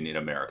 I mean, in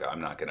America,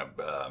 I'm not going to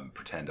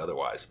pretend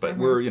otherwise, but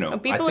we're, I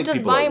People think just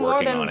people buy are more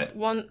working on it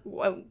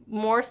than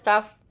more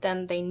stuff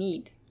than they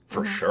need.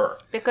 for sure.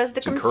 Because the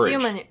It's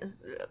encouraged.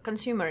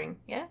 consumering,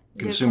 yeah?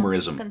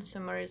 Consumerism.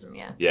 Consumerism,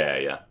 yeah.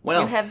 Yeah.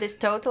 Well, You have this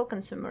total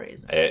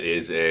consumerism. it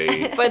is a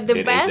But the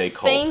it is best a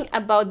cult. thing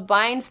about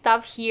buying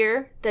stuff here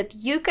that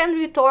you can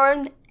return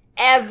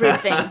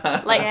everything,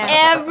 like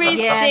Yeah. every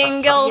Yes,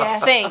 single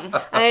yes. thing.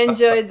 I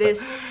enjoyed this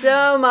so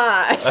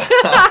much.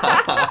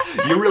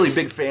 You're really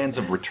big fans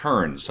of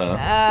returns, huh?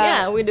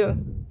 Yeah, we do.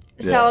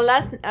 So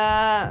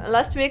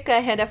last week I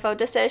had a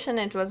photo session.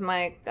 It was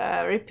my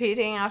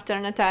repeating after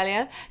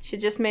Natalia. She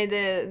just made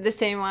the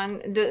same one.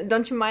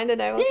 Don't you mind that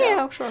I will tell?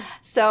 Yeah, sure.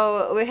 So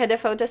we had a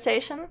photo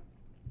session.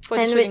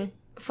 Photo And shooting.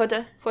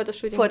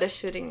 Photo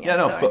shooting. Yeah,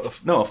 no,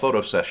 sorry. a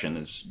photo session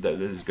is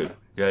good.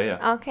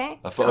 Yeah. Okay.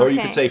 Or you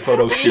could say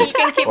photo shoot.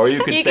 can keep- or you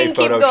could you say can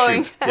keep photo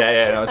going. shoot.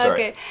 Yeah, no, sorry.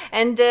 Okay,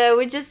 and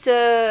we just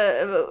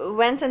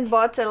went and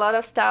bought a lot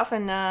of stuff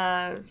in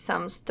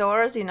some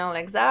stores,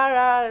 like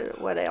Zara.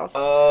 What else?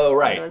 Oh, What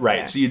right. was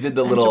there? So you did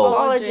the little.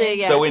 Anthropology,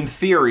 yeah. So in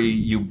theory,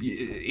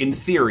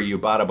 you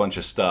bought a bunch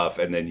of stuff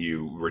and then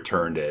you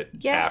returned it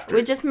yeah, after.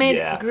 we just made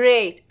Yeah.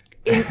 great,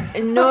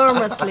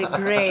 enormously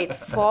great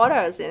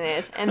photos in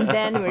it, and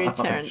then we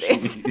returned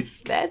Jeez.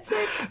 it. That's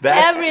it.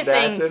 Everything.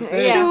 That's a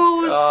thing.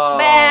 Shoes, Oh,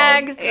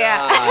 bags,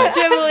 God.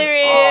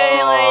 jewelry,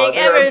 Oh, like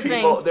there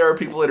everything. There are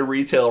people at a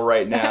retail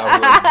right now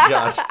who are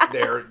just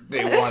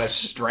they want to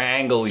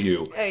strangle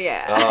you.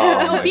 Yeah.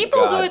 Oh, No, my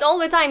people God. do it all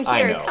the time I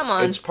here. know. Come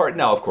on. It's part.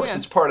 No, of course, Yeah.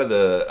 it's part of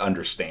the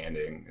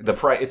understanding. The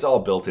price. It's all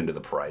built into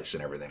the price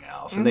and everything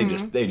else, and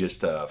they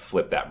just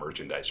flip that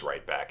merchandise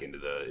right back into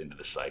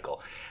the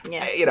cycle.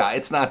 Yeah.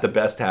 It's not the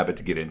best habit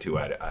to get into.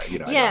 I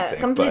don't Yeah, think,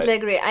 completely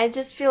but- agree. I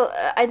just feel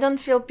I don't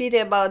feel pity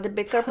about the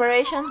big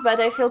corporations, but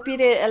I feel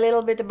pity a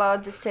little bit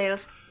about the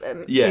sales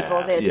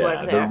people that work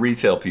the there.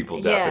 retail people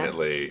Yeah,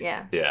 definitely.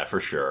 yeah. For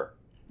sure.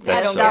 They're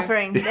don't care.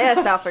 suffering. They're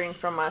suffering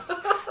from us.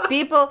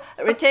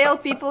 Retail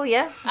people,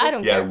 yeah. I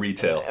don't Yeah, care.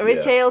 retail.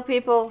 Retail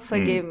people,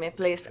 forgive me,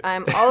 please.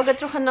 I'm Olga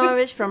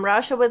Trukhanovich from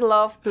Russia with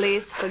Love.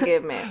 Please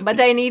forgive me. But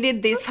I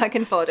needed these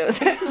fucking photos.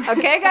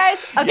 Okay, guys?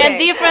 Okay. And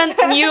different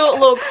new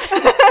looks.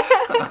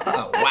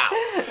 Wow.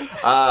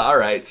 All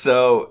right.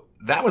 So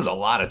that was a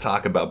lot of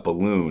talk about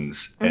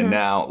balloons. And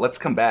now let's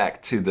come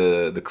back to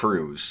the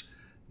cruise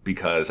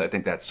because I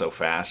think that's so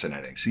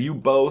fascinating. So you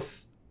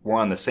both were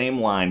on the same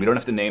line. We don't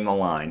have to name the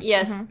line.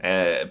 Yes.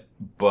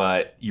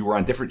 But you were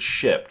on different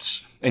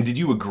ships. And did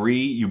you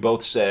agree? You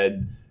both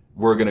said,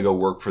 we're going to go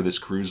work for this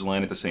cruise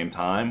line at the same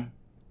time?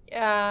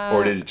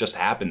 Or did it just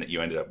happen that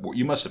you ended up...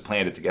 You must have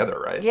planned it together,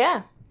 right?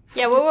 Yeah,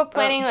 Yeah, we were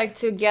planning like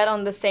to get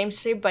on the same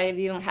ship, but it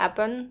didn't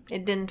happen.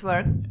 it didn't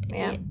work.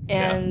 Yeah.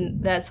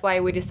 And that's why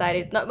we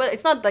decided. No, but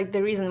it's not like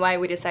the reason why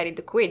we decided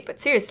to quit.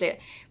 But seriously,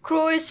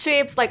 cruise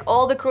ships, like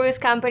all the cruise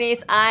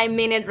companies, I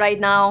mean it right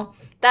now.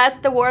 That's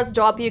the worst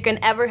job you can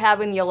ever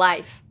have in your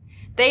life.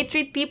 They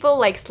treat people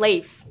like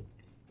slaves.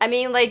 I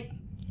mean, like,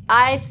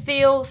 I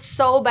feel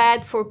so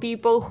bad for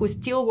people who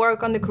still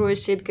work on the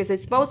cruise ship because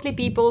it's mostly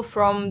people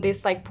from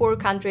these like poor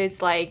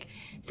countries like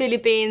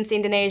Philippines,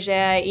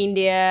 Indonesia,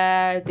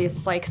 India,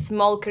 these like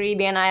small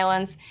Caribbean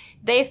islands.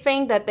 They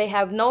think that they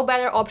have no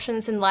better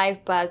options in life,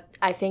 but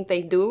I think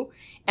they do.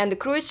 And the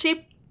cruise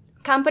ship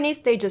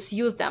companies, they just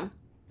use them.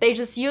 They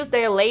just use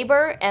their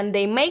labor and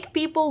they make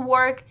people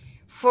work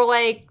for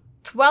like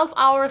 12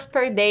 hours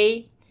per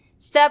day,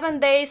 7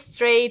 days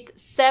straight,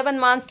 7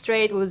 months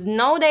straight with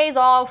no days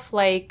off,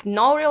 like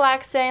no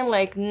relaxing,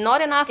 like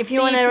not enough If sleep.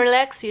 you want to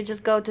relax, you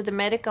just go to the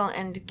medical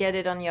and get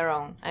it on your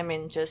own. I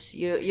mean, just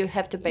you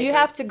have to pay. You for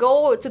have to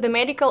go to the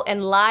medical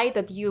and lie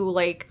that you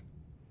like,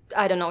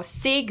 I don't know,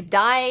 sick,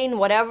 dying,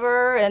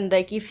 whatever. And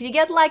like, if you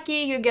get lucky,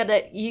 you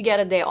get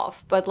a day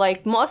off. But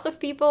like most of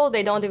people,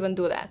 they don't even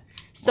do that.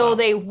 So Wow.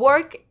 they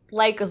work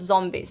like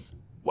zombies.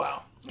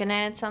 Wow. Can I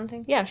add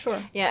something? Yeah,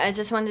 sure. Yeah, I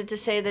just wanted to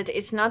say that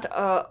it's not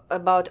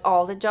about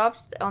all the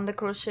jobs on the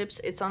cruise ships.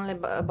 It's only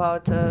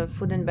about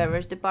food and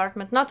beverage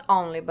department. Not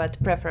only,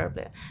 but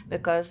preferably,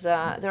 because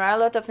there are a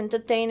lot of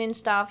entertaining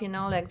stuff.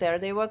 Like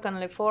they work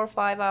only 4 or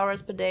 5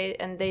 hours per day,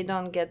 and they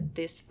don't get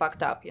this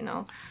fucked up.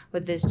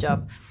 With this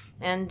job.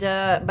 And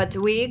but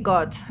we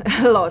got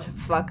a lot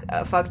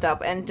fucked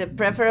up, and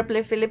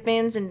preferably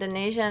Philippines,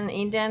 Indonesian,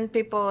 Indian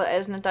people,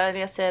 as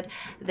Natalia said,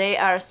 they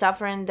are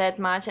suffering that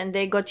much, and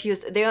they got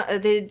used.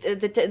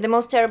 The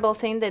most terrible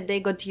thing that they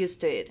got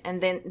used to it,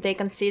 and then they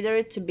consider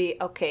it to be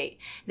okay.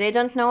 They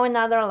don't know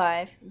another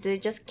life. They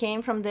just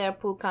came from their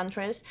poor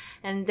countries,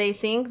 and they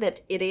think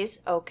that it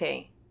is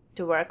okay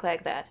to work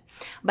like that.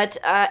 But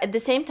at the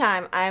same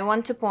time, I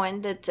want to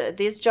point that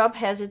this job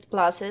has its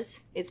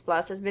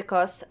pluses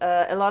because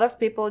a lot of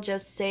people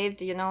just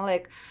saved,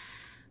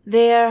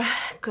 they're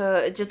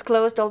just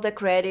closed all the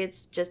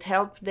credits, just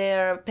help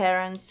their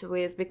parents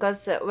with,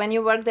 because when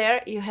you work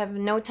there, you have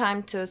no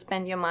time to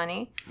spend your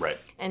money. Right.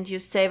 And you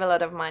save a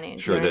lot of money.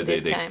 Sure, during they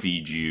this time.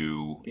 feed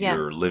you,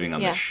 you're living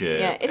on the ship.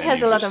 Yeah, it and has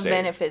you a lot just of save.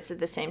 benefits at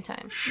the same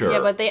time. Sure. Yeah,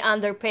 but they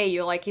underpay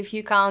you. Like if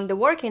you count the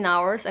working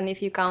hours and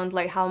if you count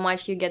like how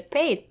much you get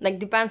paid, like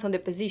depends on the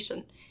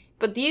position.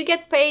 But you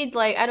get paid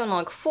like, I don't know,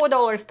 like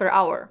 $4 per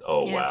hour.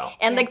 Oh, Yeah. wow.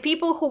 And like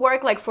people who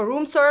work like for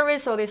room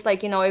service or this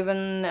like,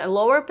 even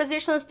lower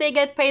positions, they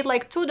get paid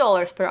like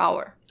 $2 per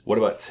hour. What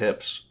about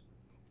tips?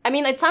 I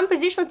mean, at some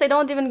positions, they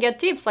don't even get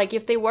tips. Like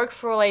if they work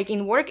for like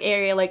in work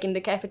area, like in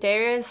the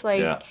cafeterias, like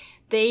Yeah.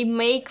 they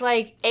make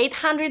like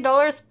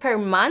 $800 per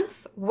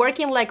month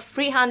working like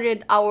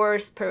 300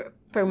 hours per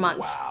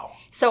month. Wow.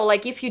 So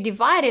like if you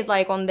divide it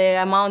like on the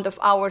amount of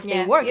hours they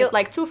Yeah, work, you- it's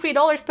like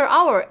 $2-3 per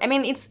hour. I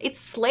mean, it's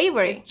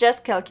slavery. It's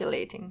just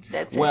calculating.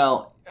 That's it.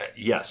 Well,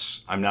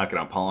 yes, I'm not going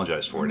to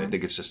apologize for it. I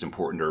think it's just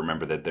important to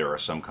remember that there are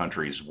some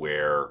countries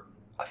where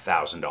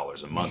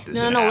 $1,000 a month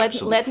is an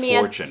absolute let me add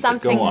fortune. But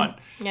something. go on.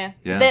 Yeah.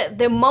 Yeah.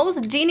 The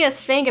most genius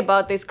thing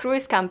about these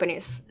cruise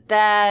companies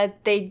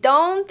that they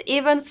don't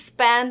even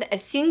spend a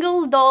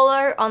single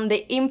dollar on the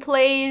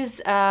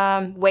employees'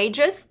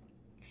 wages,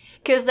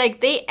 because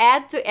like they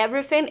add to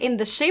everything in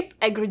the ship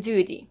a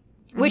gratuity,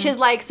 which is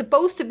like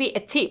supposed to be a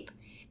tip,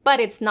 but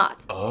it's not.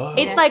 Oh.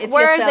 It's Yeah, like it's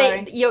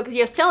where your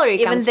your salary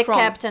Even comes the from.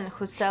 captain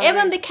whose salary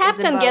Even the is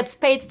captain above. gets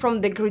paid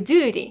from the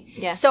gratuity.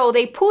 Yeah. So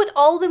they put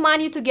all the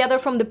money together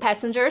from the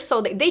passengers. So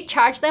they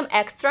charge them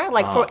extra,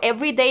 like for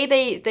every day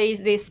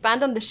they spend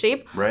on the ship,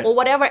 Right. or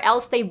whatever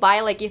else they buy.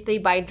 Like if they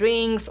buy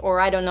drinks, or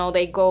I don't know,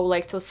 they go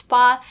like to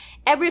spa.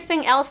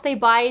 Everything else they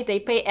buy, they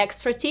pay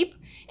extra tip.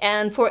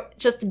 And for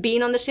just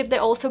being on the ship, they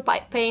also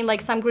paying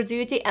like some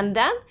gratuity. And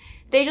then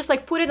they just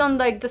like put it on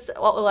like this,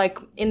 like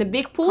in the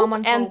big pool,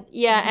 Common and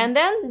pool. and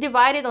then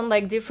divide it on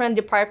like different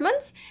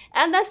departments,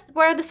 and that's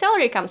where the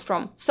salary comes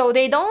from. So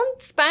they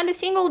don't spend a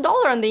single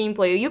dollar on the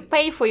employee. You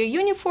pay for your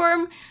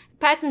uniform,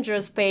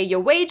 passengers pay your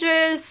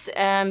wages.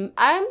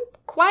 I'm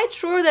quite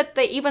sure that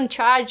they even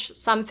charge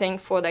something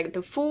for like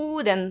the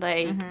food and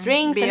like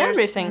drinks and Beers.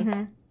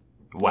 everything.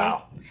 Wow.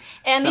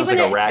 And Sounds even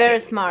like a racket. very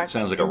smart.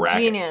 Sounds like a It's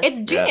racket. genius. it's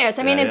genius.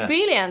 I mean, yeah, it's yeah.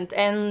 brilliant,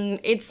 and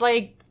it's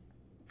like.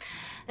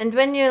 And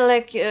when you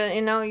like,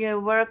 you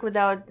work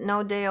without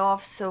no day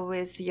off, so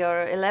with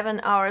your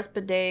 11 hours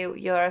per day,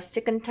 you are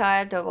sick and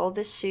tired of all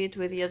this shit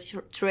with your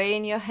tray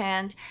in your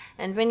hand.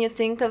 And when you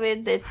think of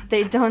it, that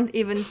they don't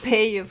even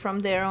pay you from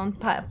their own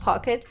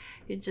pocket,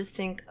 you just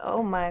think,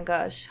 oh my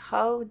gosh,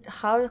 how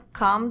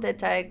come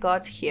that I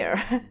got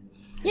here?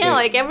 Yeah,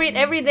 like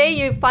every day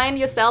you find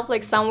yourself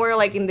like somewhere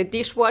like in the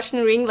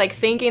dishwashing ring, like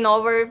thinking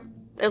over,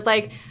 it's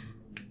like,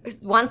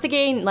 once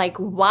again, like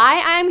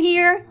why I'm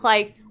here,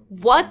 like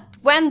what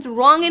went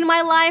wrong in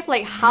my life,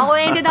 like how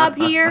I ended up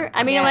here.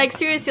 I mean, Yeah. like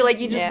seriously, like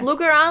you just Yeah.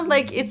 look around,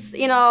 like it's,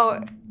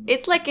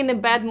 it's like in a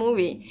bad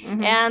movie.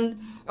 And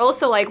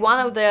also like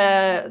one of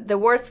the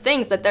worst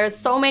things that there's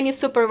so many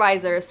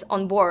supervisors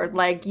on board.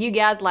 Like you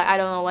get like, I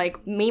don't know, like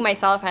me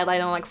myself had, I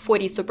don't know, like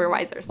 40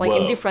 supervisors, like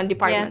in Whoa. different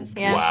departments.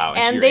 Yeah. Wow.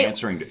 And, so And you're they-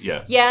 answering to,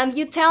 yeah. Yeah,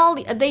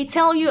 and they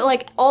tell you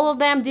like all of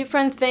them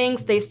different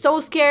things. They're so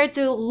scared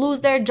to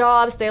lose their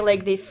jobs.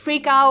 They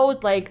freak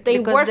out. Like they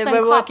Because worse they than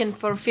were cops. working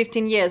for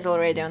 15 years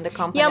already on the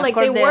company. Yeah, Of like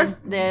course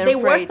they they're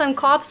worse afraid. than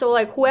cops or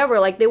like whoever.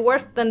 Like they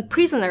worse than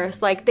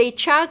prisoners. Like they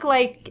check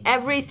like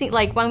everything.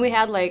 Like when we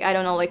had like, I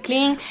don't know, like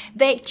cleaning,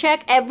 they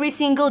check every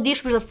single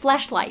dish with a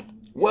flashlight.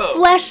 Whoa.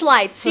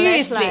 Flashlight,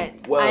 seriously.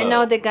 Flashlight. Whoa. I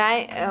know the guy,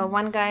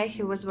 one guy,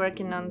 he was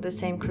working on the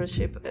same cruise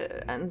ship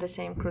and the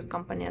same cruise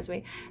company as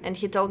we, and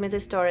he told me the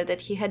story that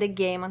he had a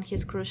game on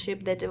his cruise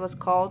ship that it was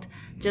called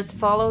Just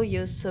Follow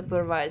Your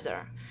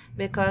Supervisor.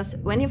 Because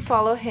when you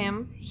follow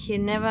him, he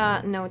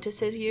never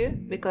notices you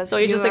because So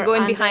you're just like are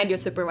going under- behind your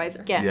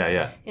supervisor. Yeah.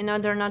 Yeah.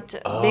 They're not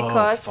Oh,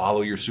 because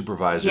follow your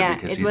supervisor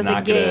because it he's was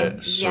not a game. going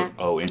to.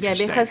 Oh, Yeah,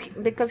 interesting.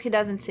 because he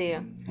doesn't see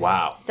you.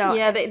 Wow. So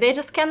Yeah, they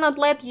just cannot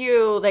let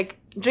you like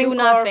drink do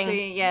nothing.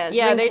 coffee, yeah,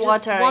 Yeah, drink they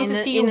just water want in,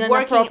 to see in you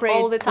working inappropriate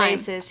all the time.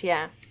 places,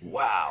 yeah.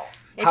 Wow.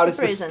 It's How a does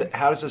prison.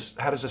 how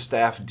does the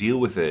staff deal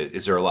with it?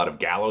 Is there a lot of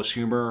gallows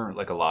humor,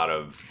 like a lot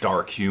of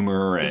dark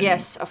humor? And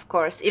Yes, of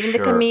course. Even the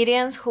Sure.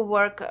 comedians who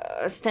work,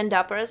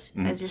 stand-uppers,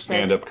 as you said.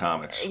 stand-up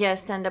comics. Yeah,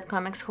 stand-up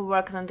comics who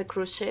work on the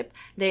cruise ship.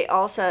 They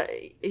also,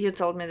 you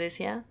told me this,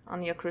 yeah, on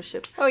your cruise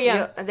ship. Oh,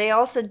 yeah. They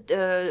also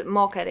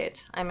mock at it.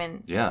 I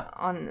mean, Yeah.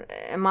 on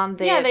among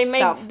the Yeah,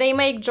 stuff. they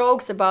make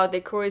jokes about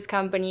the cruise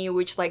company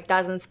which like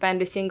doesn't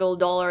spend a single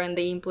dollar in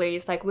the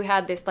in-place. Like we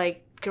had this like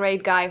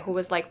great guy who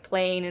was like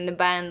playing in the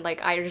band, like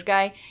Irish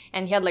guy,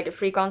 and he had like a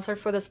free concert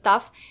for the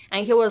staff,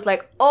 and he was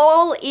like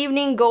all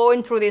evening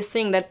going through this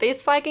thing that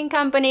this fucking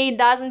company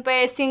doesn't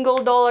pay a single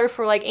dollar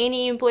for like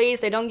any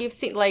in-place. They don't give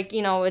like,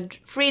 you know,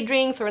 free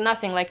drinks or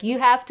nothing. Like you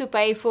have to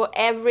pay for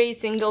every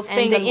single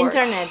thing. And the on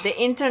board.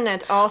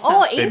 internet also.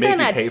 Oh, They make you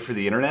internet. pay for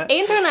the internet?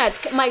 Internet,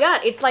 my god,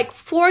 it's like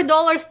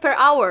 $4 per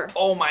hour.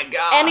 Oh my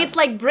god. And it's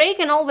like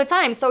breaking all the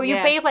time. So you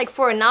Yeah. pay like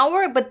for an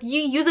hour, but you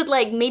use it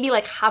like maybe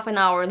like half an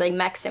hour, like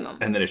maximum.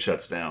 and then it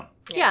shuts down.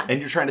 Yeah. And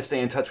you're trying to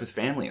stay in touch with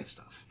family and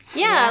stuff.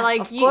 Yeah,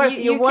 like of course,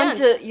 you want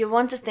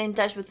can't. to stay in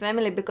touch with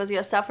family because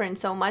you're suffering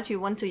so much. You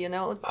want to,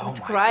 Oh my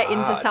cry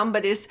into God.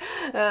 somebody's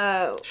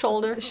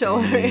Shoulder.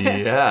 shoulder.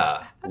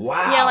 Yeah.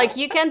 Wow. Yeah, like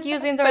you can't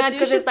use internet But you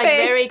because it's should like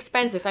pay. very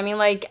expensive. I mean,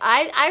 like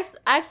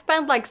I've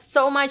spent like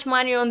so much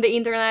money on the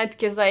internet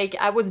because like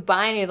I was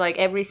buying it like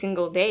every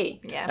single day.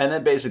 Yeah. And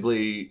that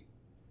basically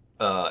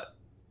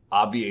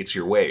obviates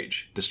your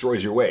wage,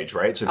 destroys your wage,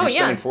 right? So if Oh, you're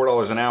yeah. spending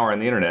 $4 an hour on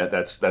the internet,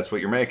 that's what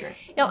you're making.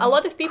 You know, a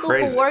lot of people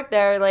Crazy. who work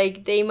there,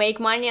 like they make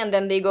money and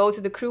then they go to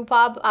the crew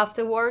pub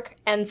after work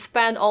and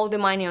spend all the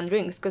money on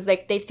drinks because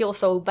like they feel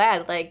so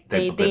bad, like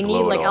They they blow need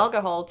it like all.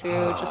 alcohol to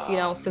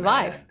just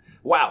survive. Man.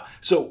 Wow.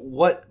 So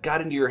what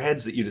got into your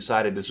heads that you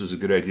decided this was a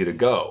good idea to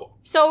go?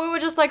 So we were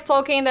just like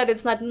talking that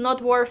it's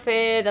not worth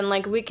it, and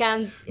like we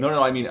can't.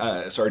 No, I mean,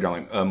 sorry,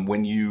 darling.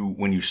 When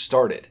you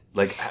started,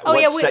 like, Oh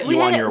what yeah, set we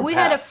you on had your we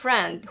path? had a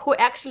friend who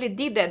actually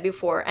did that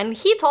before, and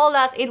he told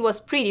us it was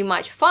pretty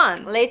much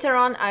fun. Later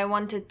on, I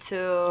wanted to.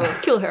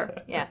 Kill her.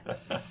 Yeah.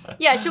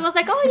 Yeah, she was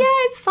like, "Oh yeah,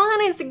 it's fun.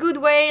 It's a good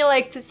way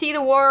like to see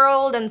the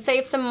world and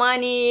save some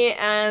money."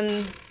 And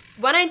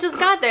when I just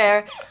got there,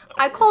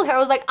 I called her.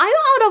 I was like, "Are you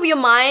out of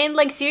your mind?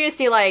 Like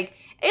seriously, like."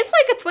 It's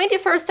like a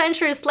 21st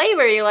century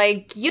slavery.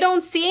 Like, you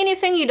don't see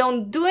anything, you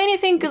don't do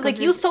anything because like,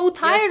 you're so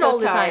tired so all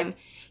the tired. time.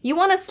 You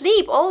want to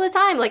sleep all the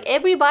time. Like,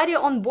 everybody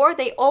on board,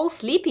 they all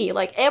sleepy.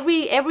 Like,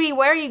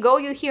 everywhere you go,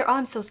 you hear, oh,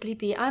 I'm so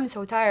sleepy, I'm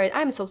so tired,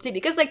 I'm so sleepy.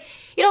 Because, like,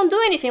 you don't do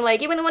anything.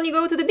 Like, even when you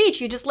go to the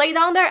beach, you just lay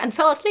down there and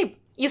fell asleep.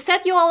 You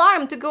set your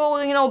alarm to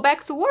go,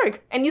 back to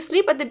work. And you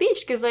sleep at the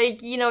beach because,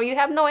 like, you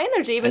have no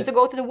energy even to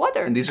go to the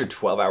water. And these are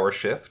 12-hour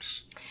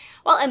shifts?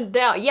 Well, and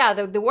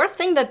the worst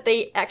thing that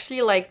they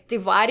actually like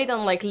divided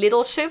on like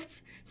little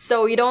shifts,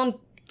 so you don't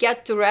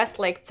get to rest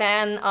like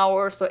 10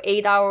 hours or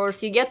 8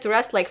 hours. You get to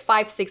rest like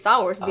 5-6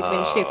 hours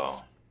between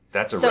shifts.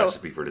 That's a So-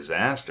 recipe for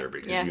disaster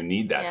because Yeah. you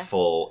need that Yeah.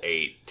 full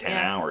 8-10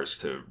 Yeah. hours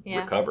to Yeah.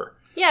 recover.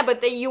 Yeah,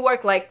 but then you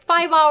work like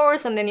 5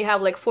 hours and then you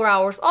have like 4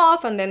 hours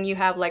off and then you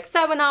have like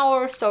 7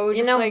 hours. So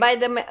just like,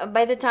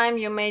 by the time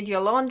you made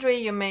your laundry,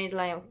 you made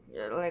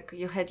like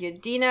you had your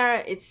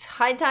dinner. It's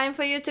high time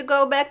for you to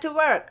go back to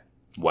work.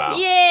 Wow.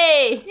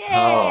 yay!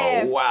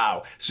 Oh,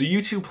 wow. So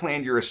you two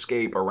planned your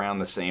escape around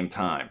the same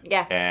time.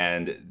 Yeah.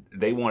 And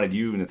they wanted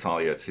you,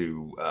 Natalia,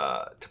 to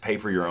pay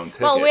for your own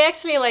ticket. Well, we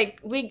actually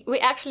we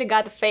actually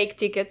got fake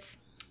tickets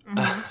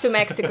to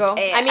Mexico.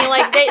 Yeah. I mean,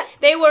 like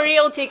they were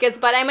real tickets,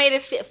 but I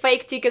made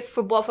fake tickets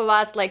for both of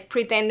us, like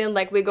pretending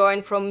like we're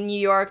going from New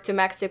York to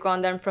Mexico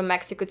and then from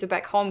Mexico to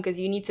back home because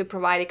you need to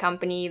provide a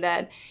company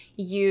that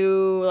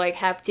you like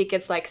have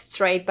tickets like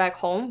straight back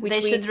home. Which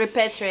They should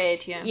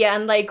repatriate you. Yeah,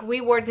 and like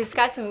we were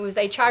discussing with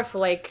HR for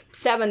like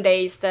 7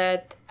 days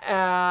that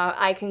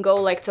I can go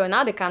like to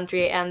another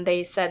country, and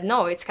they said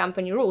no, it's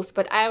company rules.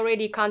 But I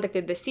already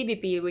contacted the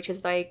CBP, which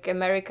is like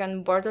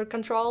American Border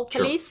Control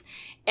Police,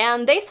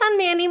 and they sent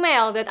me an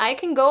email that I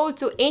can go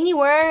to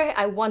anywhere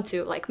I want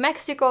to, like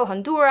Mexico,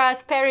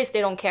 Honduras, Paris.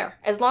 They don't care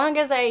as long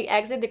as I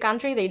exit the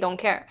country. They don't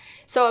care.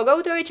 So I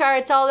go to HR,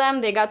 I tell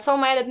them. They got so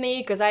mad at me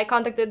because I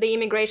contacted the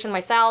immigration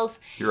myself.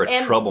 You're a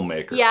And-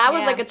 troublemaker. Yeah, I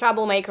was Yeah. like a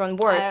troublemaker on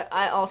board.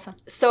 I also.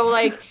 So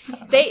like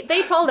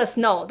they told us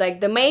no, like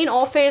the main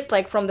office,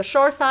 like from the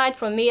shore side,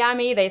 from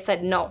Miami, they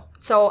said no.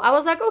 So I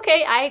was like, okay,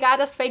 I got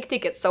us fake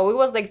tickets. So it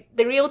was like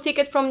the real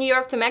ticket from New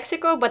York to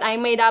Mexico, but I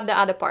made up the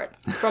other part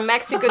from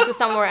Mexico to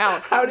somewhere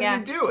else. How did Yeah.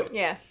 you do it?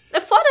 Yeah. The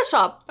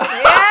Photoshop.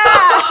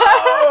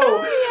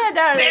 Oh, Yeah,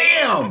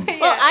 darling. damn!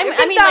 Well, You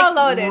can I mean, like,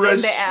 download it in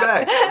the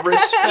app.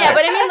 Respect. yeah,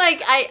 but I mean,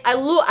 like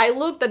I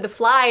looked at the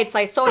flights.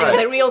 I saw Right.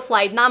 the real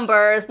flight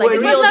numbers, like Well,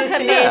 the it real was not her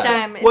destination. first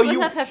time. It Well, was you-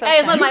 not her first Hey,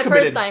 it's time. not You my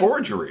committed first time.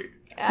 forgery.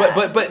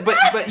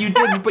 But you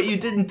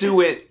didn't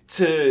do it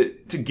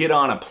to get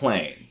on a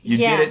plane. You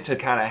did it to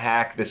kind of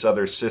hack this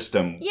other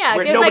system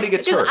where nobody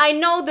gets hurt. I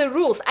know the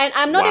rules.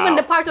 I'm not even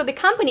the part of the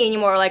company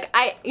anymore. Like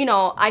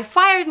I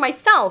fired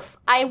myself.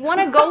 I want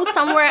to go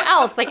somewhere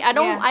else. Like I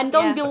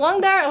don't belong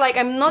there. Like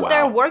I'm not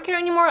their worker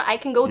anymore. I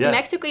can go to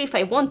Mexico if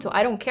I want to.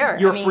 I don't care.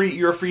 You're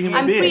a free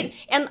human being. Free,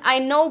 and I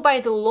know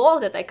by the law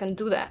that I can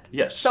do that.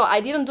 Yes. So I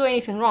didn't do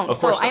anything wrong. Of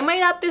course not. I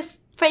made up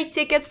this fake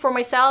tickets for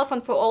myself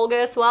and for Olga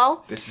as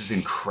well. This is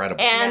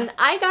incredible. And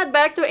I got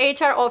back to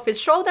HR office,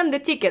 showed them the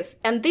tickets,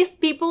 and these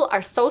people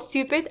are so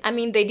stupid. I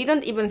mean, they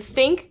didn't even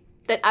think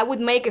that I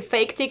would make a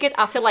fake ticket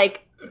after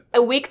like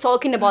a week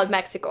talking about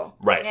Mexico.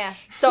 Right. Yeah.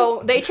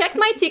 So they checked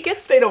my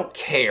tickets. They don't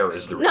care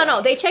is the reason.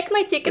 No, they checked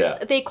my tickets.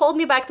 Yeah. They called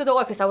me back to the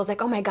office. I was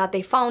like, oh my God,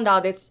 they found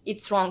out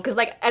it's wrong. Because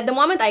like at the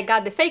moment I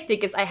got the fake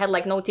tickets, I had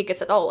like no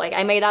tickets at all. Like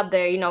I made up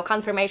the,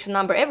 confirmation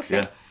number,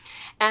 everything. Yeah.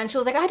 And she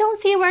was like, I don't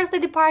see where's the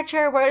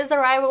departure, where's the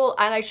arrival.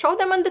 And I showed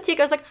them on the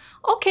ticket. I was like,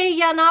 okay,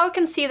 yeah, now I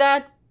can see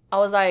that. I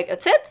was like,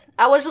 that's it?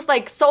 I was just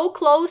like so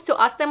close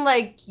to ask them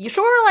like, you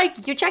sure?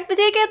 Like you checked the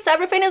tickets?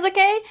 Everything is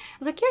okay? I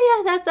was like,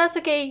 yeah, that's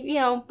okay.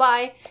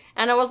 Bye.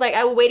 And I was like,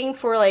 I was waiting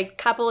for like a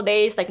couple of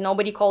days. Like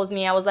nobody calls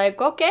me. I was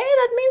like, okay,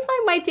 that means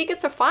like my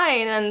tickets are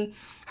fine. And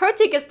her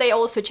tickets, they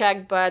also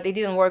checked, but it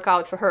didn't work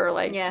out for her.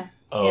 Like, Yeah.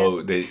 Oh,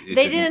 yeah.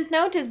 They didn't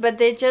notice, but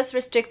they just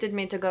restricted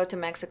me to go to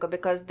Mexico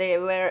because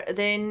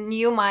they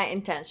knew my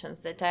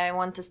intentions that I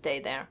want to stay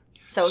there.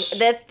 So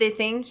that's the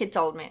thing he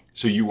told me.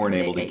 So you weren't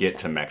able to get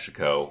to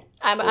Mexico.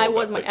 I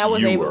was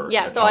able.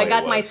 Yeah, so I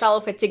got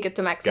myself a ticket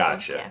to Mexico.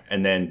 Gotcha. Yeah.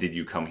 And then did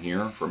you come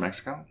here for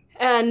Mexico?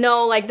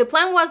 No, like the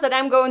plan was that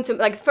I'm going to,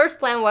 like first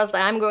plan was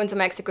that I'm going to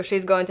Mexico,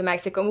 she's going to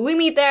Mexico. We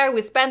meet there,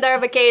 we spend our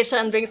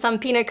vacation, drink some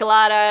pina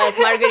coladas,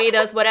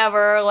 margaritas,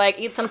 whatever, like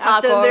eat some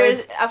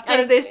tacos.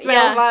 After this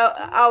 12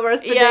 hours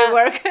per day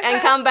work.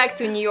 And come back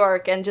to New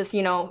York and just,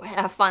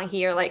 have fun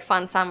here, like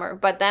fun summer.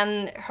 But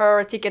then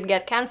her ticket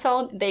got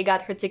canceled. They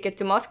got her ticket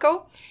to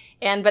Moscow.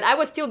 But I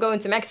was still going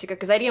to Mexico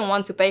because I didn't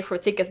want to pay for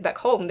tickets back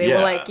home. They were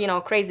like,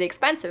 crazy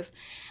expensive.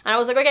 And I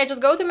was like, okay,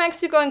 just go to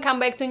Mexico and come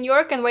back to New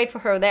York and wait for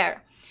her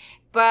there.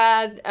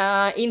 But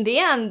in the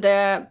end,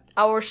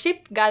 our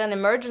ship got an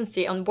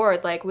emergency on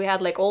board. Like we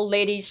had like old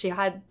lady, she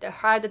had a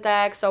heart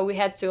attack, so we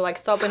had to like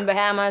stop in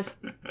Bahamas.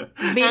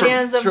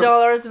 Billions of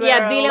dollars were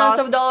lost. Billions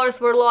of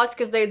dollars were lost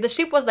because the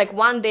ship was like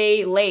 1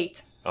 day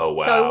late. Oh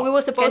wow! So we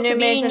were supposed to be.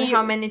 Can you imagine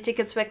how many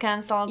tickets were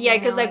canceled? Yeah,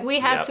 because like we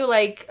had to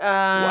like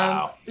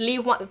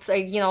leave one,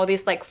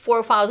 this like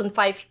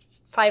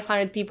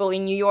 4,500 people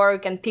in New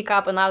York and pick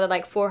up another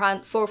like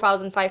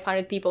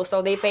 4,500 people.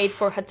 So they paid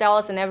for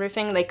hotels and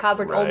everything. They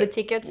covered all the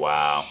tickets.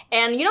 Wow.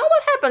 And you know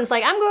what happens?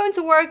 Like I'm going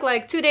to work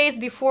like 2 days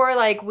before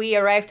like we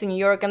arrived to New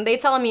York, and they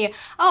tell me,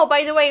 oh,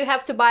 by the way, you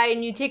have to buy a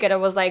new ticket. I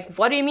was like,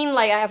 what do you mean?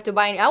 Like I have to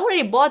buy? I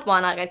already bought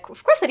one.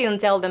 Of course I didn't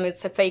tell them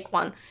it's a fake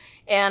one.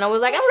 And I was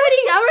like, I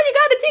already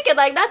got the ticket.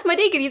 Like, that's my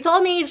ticket. You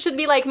told me it should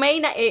be like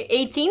May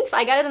 18th.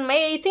 I got it on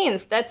May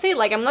 18th. That's it.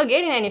 Like, I'm not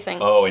getting anything.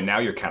 Oh, and now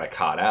you're kind of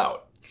caught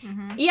out.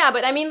 Mm-hmm. Yeah,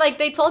 but I mean, like,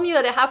 they told me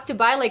that I have to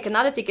buy like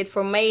another ticket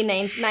for May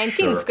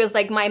 19th because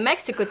like my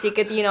Mexico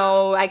ticket,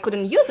 I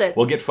couldn't use it.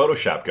 We'll get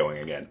Photoshop going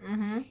again.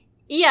 Mm-hmm.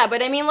 Yeah,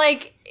 but I mean,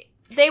 like,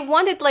 they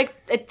wanted like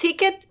a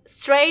ticket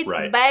straight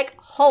back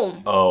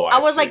home. Oh, I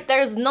was see. like,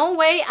 there's no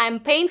way I'm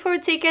paying for a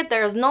ticket.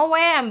 There's no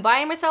way I'm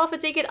buying myself a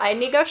ticket. I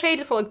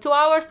negotiated for like 2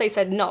 hours. They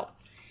said no.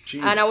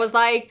 Jesus. And I was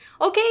like,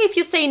 okay, if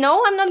you say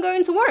no, I'm not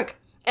going to work.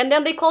 And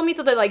then they called me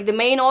to the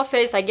main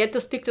office. I get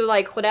to speak to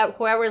like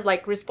whoever is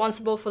like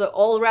responsible for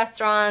all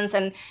restaurants.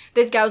 And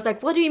this guy was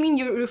like, what do you mean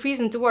you're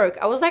refusing to work?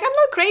 I was like, I'm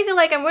not crazy.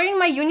 Like, I'm wearing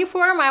my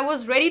uniform. I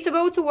was ready to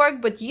go to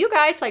work, but you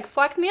guys like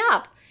fucked me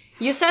up.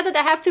 You said that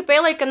I have to pay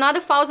like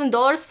another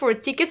 $1,000 for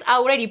tickets I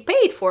already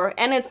paid for,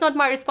 and it's not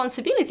my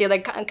responsibility.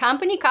 Like,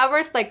 company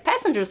covers like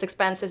passengers'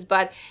 expenses,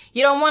 but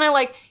you don't want to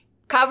like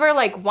cover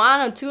like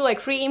 1 or 2 like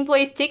free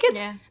employees tickets.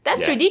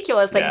 That's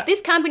ridiculous. Like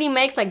this company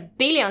makes like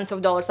billions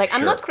of dollars. Like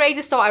I'm not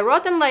crazy, so I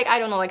wrote them like, I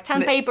don't know, like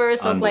 10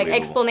 papers of like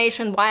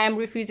explanation why I'm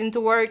refusing to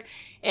work.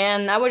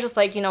 And I was just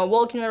like,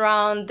 walking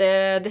around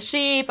the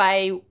ship.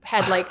 I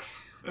had like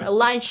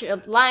lunch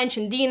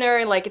and dinner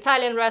in like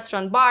Italian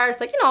restaurant, bars,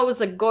 like I was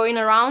like going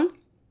around.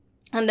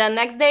 And then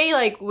next day,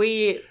 like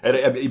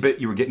but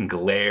you were getting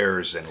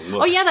glares and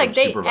looks. Oh yeah, like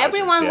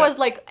everyone was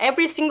like,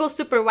 every single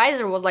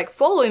supervisor was like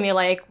following me,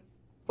 like,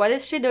 what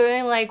is she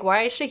doing? Like,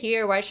 why is she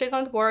here? Why she's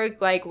not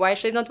work? Like, why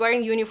she's not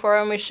wearing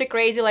uniform? Is she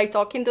crazy? Like,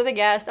 talking to the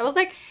guest. I was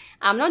like,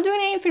 I'm not doing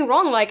anything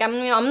wrong. Like, I'm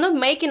not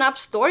making up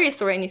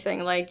stories or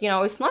anything. Like,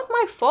 it's not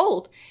my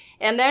fault.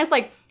 And then it's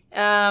like,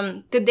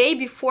 the day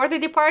before the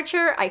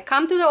departure, I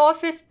come to the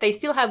office, they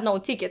still have no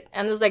ticket.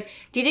 And it was like,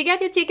 did you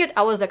get your ticket?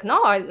 I was like,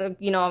 no, I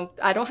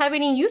don't have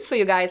any use for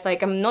you guys.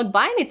 Like, I'm not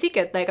buying a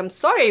ticket. Like, I'm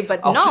sorry,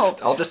 but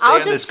I'll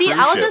just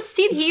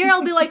sit here.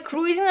 I'll be like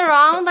cruising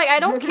around. Like,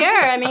 I don't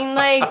care. I mean,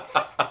 like,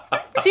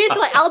 seriously,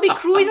 like, I'll be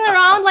cruising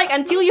around like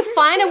until you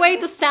find a way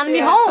to send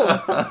me home.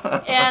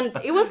 And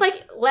it was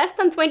like less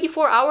than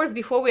 24 hours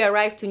before we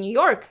arrived to New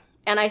York.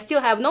 and I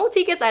still have no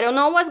tickets. I don't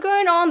know what's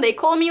going on. They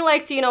call me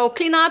like to,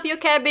 clean up your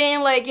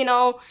cabin. Like, I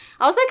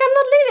was like, I'm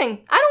not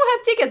leaving. I don't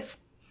have tickets.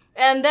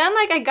 And then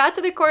like I got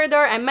to the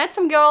corridor, I met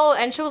some girl,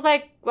 and she was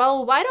like,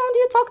 well, why don't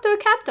you talk to a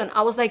captain?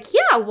 I was like,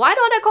 yeah, why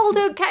don't I call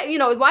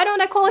why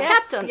don't I call a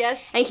captain?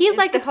 Yes. And he's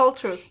like the whole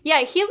truth. Yeah,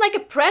 he's like a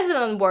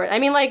president on board. I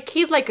mean, like,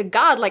 he's like a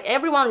god. Like,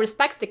 everyone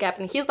respects the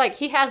captain. He's like,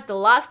 he has the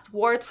last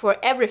word for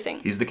everything.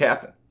 He's the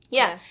captain.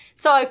 Yeah.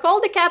 So I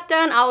called the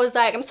captain. I was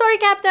like, I'm sorry,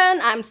 captain.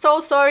 I'm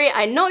so sorry.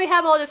 I know you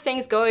have a lot of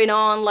things going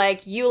on.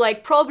 Like, you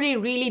like probably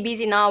really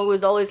busy now. It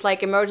was always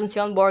like emergency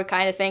on board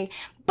kind of thing.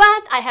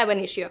 But I have an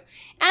issue.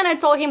 And I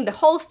told him the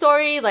whole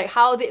story, like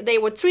how they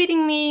were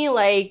treating me.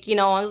 Like,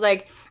 I was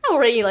like, I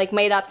already like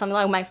made up something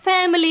like my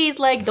family's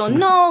like, don't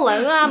know.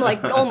 Like, I'm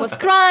like almost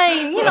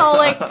crying,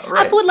 like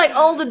Right. I put like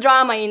all the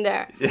drama in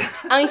there.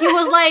 And he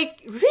was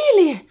like,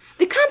 really?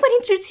 The company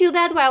treats you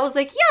that way? I was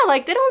like, yeah,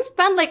 like they don't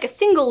spend like a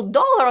single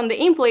dollar on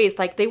the employees.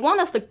 Like they want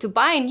us like to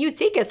buy new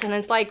tickets, and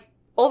it's like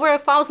over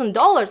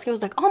 $1,000. He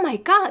was like, oh my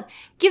God,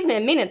 give me a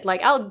minute.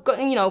 Like I'll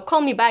go,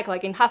 call me back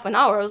like in half an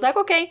hour. I was like,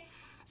 okay.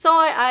 So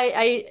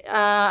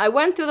I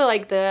went to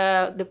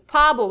the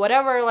pub or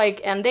whatever,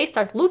 like, and they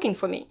start looking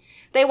for me.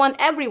 They went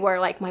everywhere,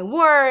 like my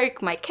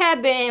work, my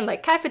cabin,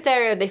 like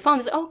cafeteria. They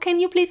found this, oh, can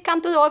you please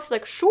come to the office?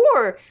 Like,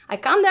 sure. I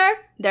come there.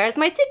 There's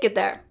my ticket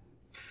there.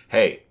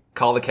 Hey,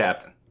 call the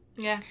captain.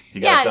 Yeah.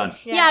 You got it done.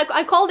 Yeah,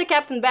 I called the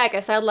captain back. I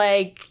said,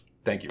 like,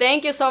 Thank you.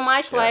 Thank you so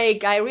much. Yeah.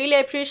 Like, I really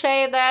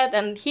appreciate that.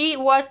 And he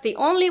was the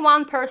only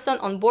one person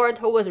on board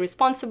who was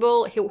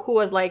responsible, who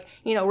was like,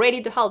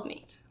 ready to help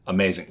me.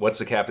 Amazing. What's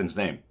the captain's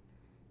name?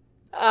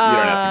 You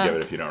don't have to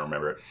give it if you don't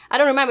remember it. I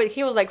don't remember.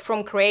 He was like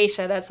from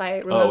Croatia. That's I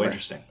remember. Oh,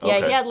 interesting. Yeah,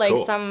 Okay, he had like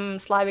cool. some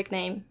Slavic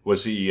name.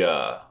 Was he,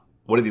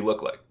 what did he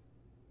look like?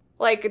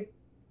 Like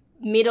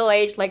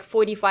middle-aged, like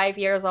 45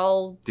 years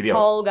old, Did he have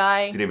tall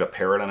guy. Did he have a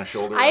parrot on his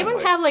shoulder? I And, even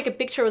like- have like a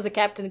picture of the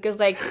captain because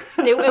like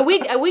a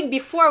week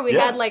before we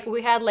Yeah. had like a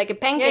Yeah,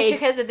 pancakes. she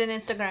has it on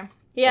Instagram.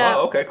 Yeah.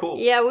 Oh, okay, cool.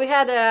 Yeah, we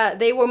had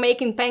they were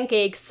making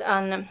pancakes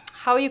on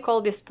how you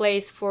call this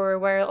place for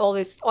where all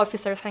these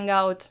officers hang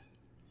out.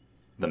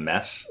 The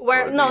mess?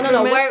 Where Or no,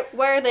 Mess?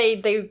 where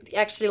they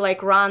actually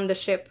like run the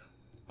ship.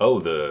 Oh,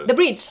 The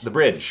bridge. The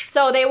bridge.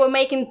 So they were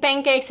making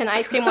pancakes and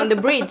ice cream on the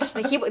bridge.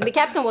 The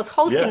captain was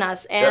hosting Yeah,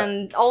 us,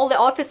 and all the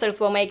officers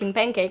were making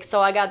pancakes. So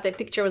I got the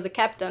picture of the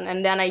captain,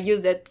 and then I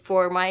used it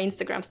for my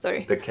Instagram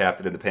story. The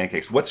captain and the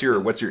pancakes. What's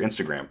your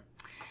Instagram?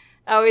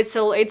 Oh, it's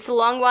a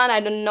long one. I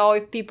don't know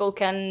if people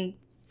can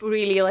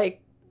really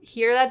like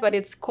hear that, but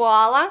it's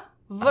koala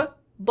v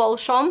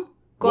bolshom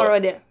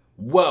gorode.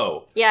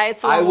 Whoa. Yeah,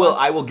 it's a long one.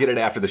 I will get it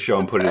after the show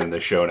and put it in the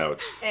show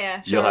notes.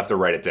 Yeah, You'll sure. have to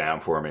write it down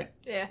for me.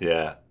 Yeah.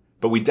 Yeah.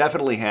 But we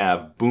definitely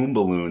have boom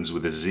balloons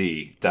with a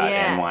Z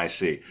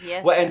 .nyc.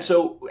 Yes, Well, and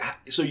so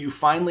you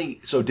finally,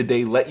 so did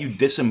they let you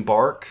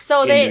disembark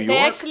So in they New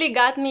York? actually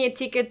got me a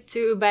ticket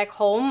to back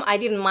home. I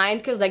didn't mind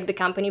because like the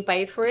company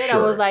paid for it. I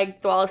Sure. was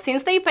like, well,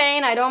 since they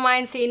paying, I don't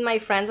mind seeing my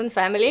friends and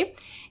family.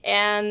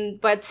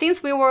 But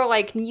since we were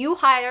like new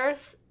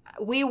hires,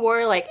 we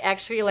were like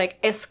actually like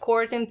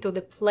escorted to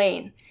the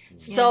plane.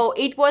 So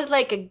it was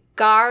like a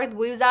guard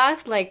with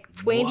us, like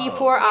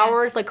 24 Yeah.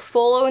 hours, like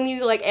following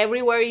you like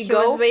everywhere you He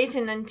go. was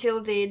waiting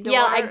until the door.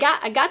 Yeah,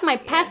 I got my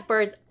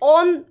passport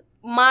on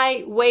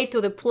my way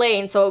to the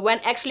plane. So when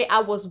actually I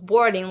was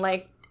boarding,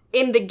 like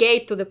in the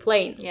gate to the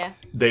plane. Yeah.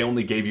 They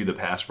only gave you the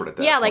passport at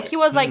that Yeah, point. like he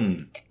was like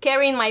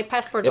carrying my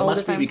passport It all the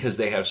must be time. because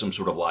they have some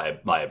sort of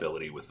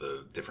liability with the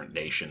different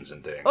nations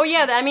and things. Oh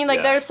yeah, I mean like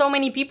Yeah. there are so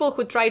many people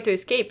who try to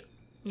escape.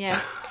 Yeah,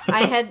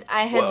 I had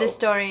Whoa. the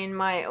story in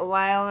my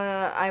while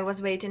I was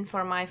waiting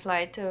for my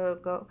flight to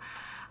go.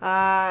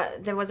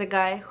 There was a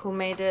guy who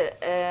made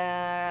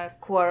a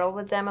quarrel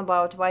with them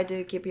about why do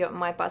you keep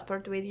my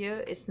passport with you?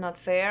 It's not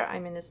fair. I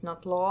mean, it's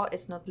not law.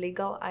 It's not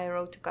legal. I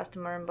wrote to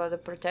Customer and Border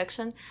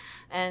Protection,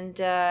 and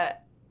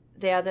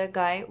the other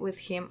guy with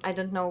him, I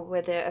don't know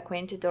whether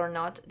acquainted or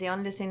not. The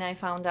only thing I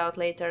found out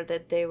later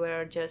that they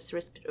were just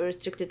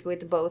restricted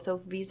with both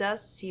of visas,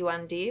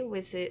 C1D,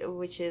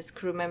 which is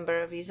crew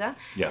member visa,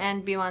 Yeah.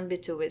 and B1,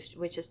 B2,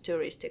 which is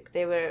touristic.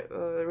 They were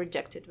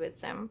rejected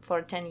with them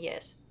for 10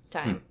 years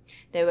time.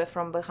 They were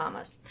from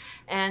Bahamas.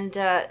 And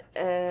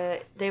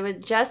they were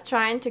just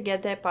trying to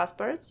get their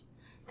passports,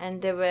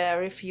 and they were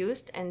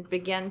refused and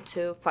began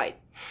to fight.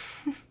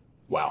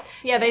 Wow.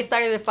 Yeah, they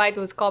started the fight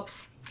with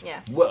cops.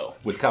 Yeah. Whoa.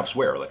 With cops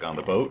where? Like on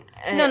the boat?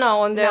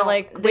 No, and they're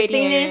like the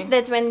waiting. thing is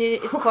that when they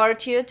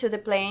escort you to the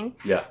plane,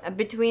 Yeah.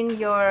 Between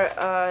your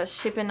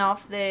shipping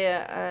off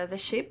the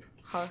ship,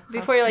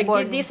 before you like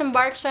boarding.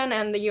 disembarkation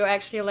and you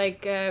actually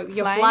like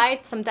your Flight?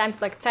 flight,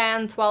 sometimes like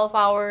 10, 12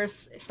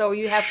 hours. So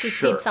you have to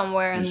Sure. sit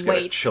somewhere You and just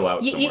gotta wait. chill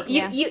out you,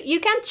 somewhere. You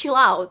can't chill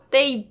out.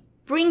 They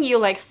bring you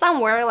like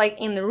somewhere, like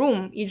in the room.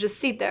 You just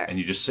sit there. And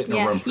you just sit in a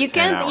Yeah. room for You 10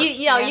 can't,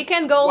 hours. you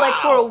can't go like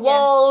for a Wow.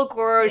 walk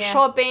or Yeah.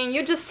 shopping.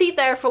 You just sit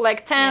there for like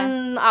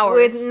 10 hours.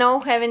 With no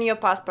having your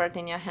passport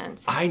in your hands.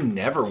 I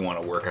never want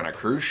to work on a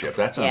cruise ship.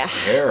 That sounds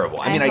Yeah. terrible.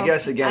 I mean, I hope-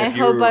 guess, again, I if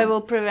you're... hope I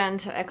will prevent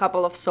a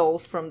couple of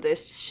souls from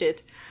this shit.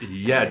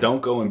 Yeah,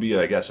 don't go and be,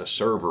 I guess, a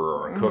server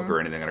or a cook or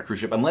anything on a cruise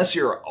ship unless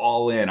you're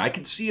all in. I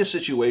could see a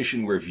situation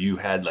where if you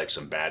had like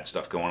some bad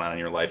stuff going on in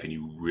your life and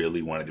you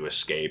really wanted to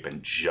escape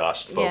and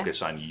just focus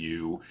on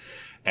you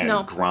and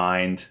No.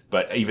 grind,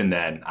 but even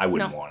then, I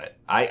wouldn't No. want it.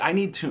 I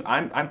need to.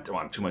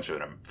 I'm too much of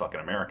a fucking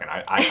American.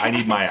 I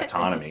need my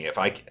autonomy. If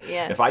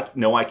I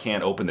know I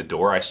can't open the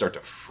door, I start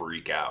to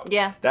freak out.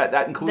 Yeah.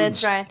 that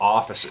includes That's right.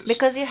 offices.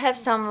 Because you have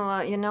some,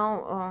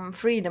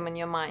 freedom in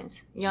your minds.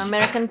 You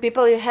American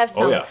people, you have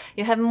some. yeah.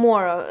 You have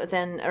more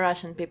than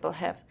Russian people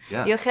have.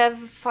 Yeah. You have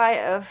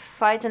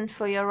fighting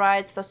for your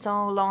rights for so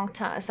long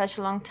time, such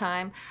a long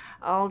time.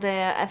 All the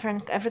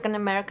African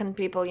American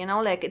people,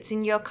 like it's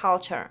in your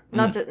culture.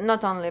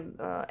 Not only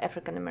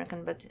African American,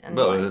 but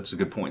Well, that's a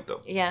good point,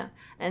 though. yeah,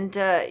 and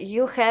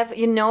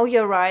you know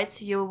your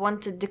rights. You want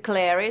to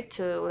declare it,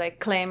 to like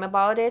claim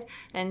about it,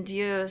 and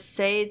you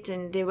say it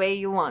in the way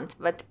you want.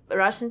 But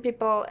Russian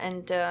people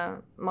and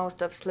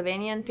most of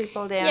Slovenian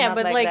people, they are not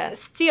but like that.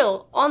 still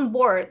on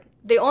board,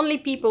 the only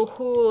people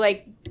who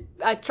like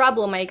are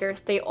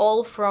troublemakers, they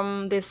all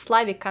from the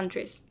Slavic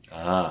countries.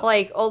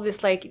 Like all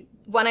this like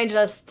when I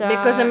just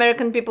Because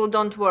American people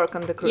don't work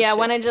on the cruise ship.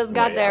 when I just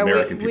got Right, there,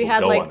 American we people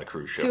had go like on the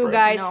cruise ship, two right?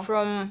 guys No.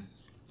 from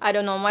I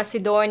don't know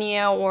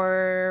Macedonia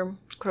or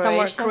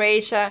somewhere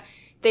Croatia.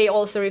 They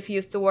also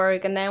refused to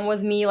work, and then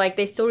was me. Like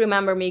they still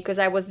remember me because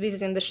I was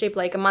visiting the ship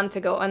like a month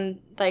ago, and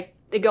like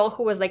the girl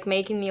who was like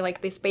making me like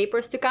these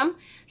papers to come,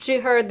 she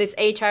heard this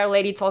HR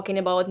lady talking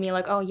about me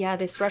like, oh yeah,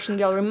 this Russian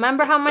girl.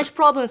 Remember how much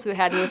problems we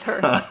had with her?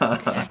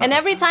 And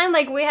every time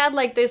like we had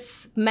like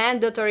this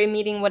mandatory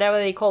meeting, whatever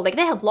they call, like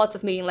they have lots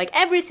of meetings. Like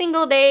every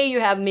single day you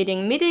have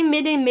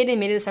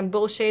meeting, some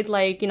bullshit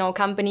like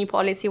company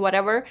policy,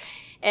 whatever.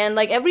 And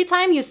like every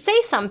time you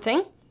say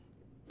something,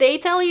 they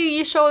tell you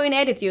you're showing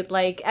attitude.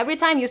 Like every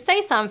time you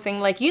say something,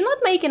 like you're not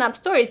making up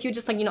stories, you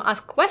just like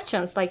ask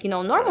questions, like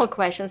normal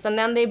questions, and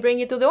then they bring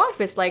you to the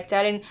office, like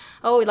telling,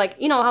 oh, like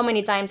how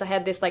many times I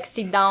had this like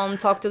sit down,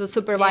 talk to the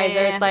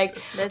supervisors, like,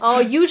 That's- oh,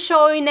 you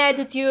showing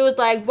attitude,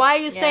 like why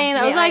are you saying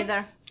that? I was like,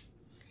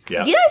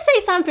 Yeah. did I say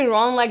something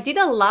wrong? Like, did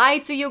I lie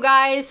to you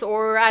guys,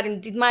 or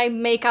did I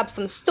make up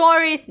some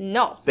stories?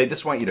 No. They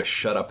just want you to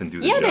shut up and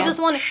do the Yeah, job. they just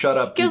want- shut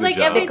up, do 'cause, the like,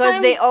 job. every because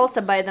time- they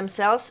also by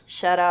themselves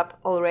shut up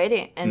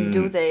already and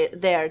do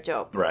their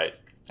job. Right.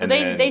 And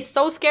They then they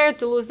so scared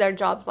to lose their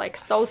jobs, like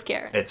so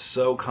scared. it's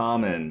so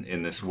common in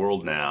this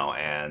world now,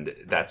 and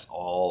that's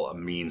all a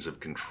means of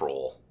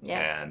control. Yeah.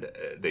 And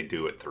they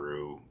do it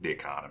through the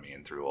economy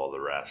and through all the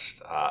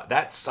rest.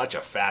 That's such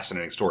a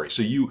fascinating story.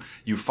 So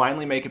you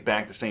finally make it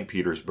back to St.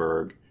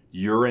 Petersburg.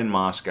 You're in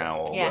Moscow,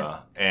 Olga, Yeah.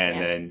 and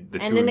Yeah. then the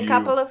two And in of a you,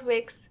 couple of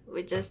weeks, we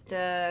just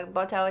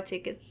bought our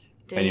tickets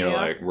to and New you're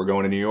York. like, we're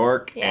going to New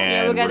York, Yeah. and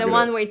Yeah, we got we're a gonna-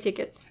 one-way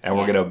ticket. and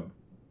we're gonna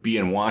be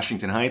in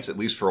Washington Heights at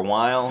least for a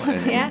while,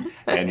 and, Yeah.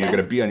 and you're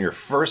gonna be on your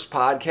first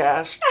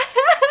podcast,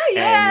 Yes.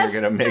 and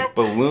you're gonna make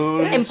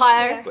balloons,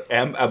 Empire.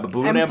 a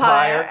balloon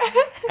empire,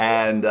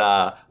 and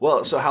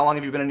well, so how long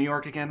have you been in New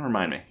York again?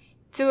 Remind me.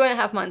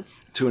 2.5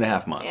 months.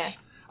 2.5 months.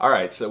 Yeah. All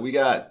right, so we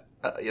got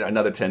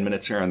another 10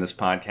 minutes here on this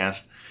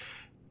podcast.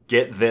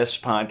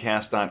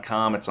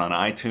 GetThisPodcast.com. It's on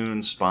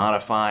iTunes,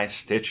 Spotify,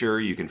 Stitcher.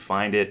 You can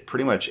find it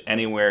pretty much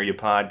anywhere you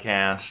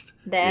podcast.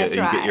 That's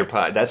you get your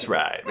right. That's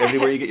right.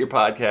 Everywhere you get your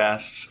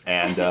podcasts,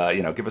 and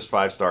give us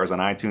 5 stars on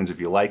iTunes if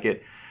you like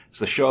it. It's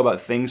the show about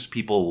things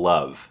people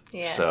love.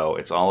 Yeah. So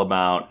it's all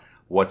about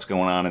what's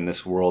going on in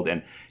this world.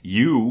 And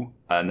you,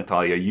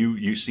 Natalia,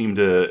 you seem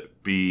to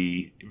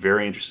be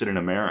very interested in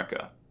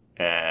America.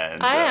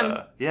 And I am.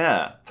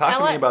 Yeah, talk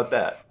to me about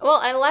that. Well,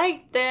 I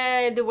like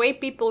the way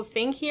people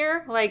think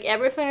here. Like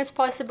everything is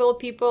possible.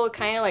 People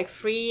kind of like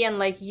free, and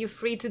like you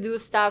free to do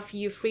stuff.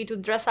 You free to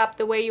dress up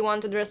the way you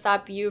want to dress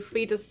up. You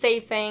free to say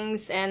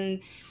things, and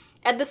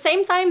at the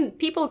same time,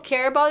 people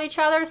care about each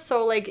other.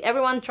 So like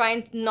everyone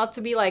trying not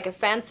to be like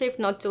offensive,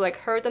 not to like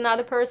hurt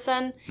another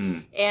person.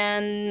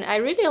 And I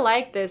really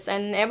like this.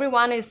 And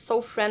everyone is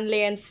so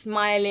friendly and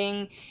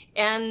smiling.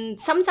 And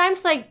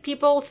sometimes like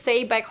people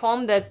say back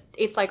home that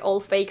it's like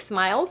all fake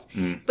smiles.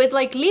 But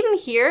like living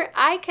here,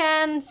 I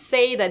can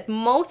say that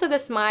most of the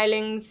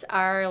smilings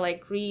are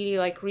like really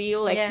like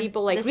real. Like Yeah,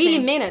 people like the really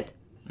same. mean it.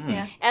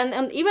 Yeah.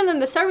 And even in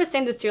the service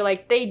industry,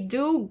 like they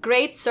do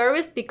great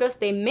service because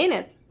they mean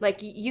it. Like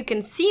you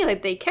can see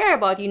that they care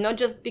about you, not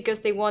just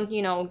because they want,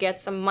 get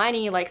some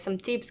money, like some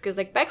tips. Because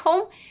like back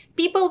home,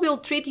 people will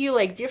treat you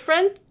like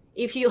different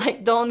if you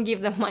like don't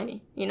give them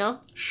money,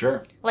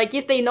 Sure. Like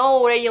if they know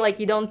already like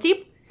you don't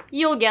tip,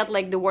 you'll get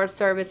like the worst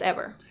service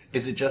ever.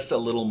 Is it just a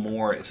little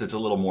more? So it's a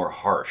little more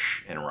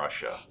harsh in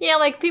Russia. Yeah,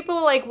 like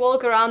people like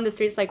walk around the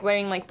streets like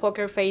wearing like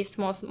poker face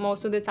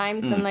most of the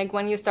times, and like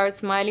when you start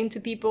smiling to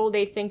people,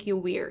 they think you're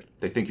weird.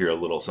 They think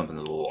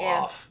something's a little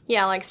Yeah. off.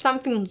 Yeah, like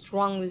something's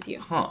wrong with you.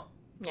 Huh.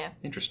 Yeah,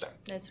 Interesting.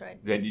 that's right.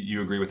 Then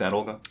you agree with that,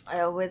 Olga?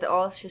 With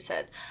all she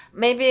said.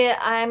 Maybe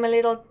I'm a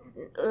little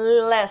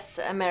less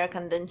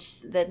American than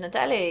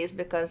Natalia is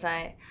because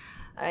I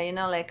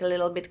like a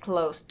little bit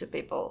close to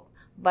people.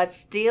 But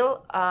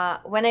still,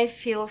 when I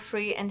feel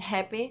free and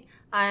happy,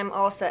 I'm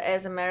also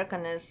as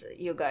American as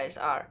you guys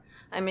are.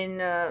 I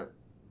mean,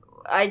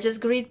 I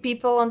just greet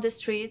people on the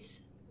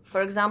streets.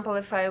 For example,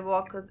 if I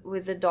walk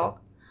with the dog,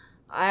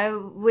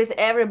 with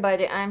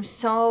everybody, I'm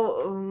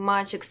so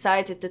much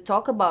excited to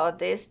talk about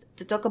this,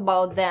 to talk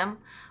about them.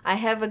 I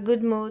have a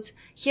good mood.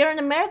 Here in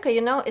America,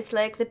 it's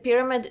like the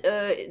pyramid.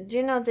 Do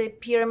you know the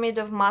pyramid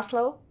of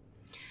Maslow?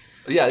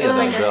 Yeah,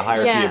 the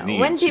hierarchy of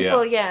needs.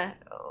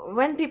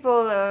 When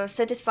people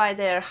satisfy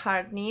their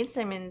heart needs,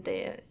 I mean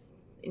they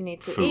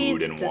need to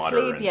Food eat, and to water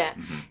sleep.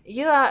 and,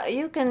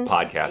 You can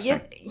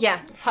podcasting.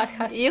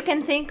 Podcast. You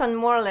can think on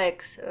more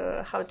like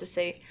how to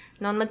say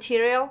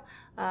non-material.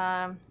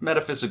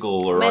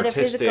 Metaphysical or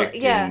artistic.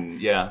 It's true.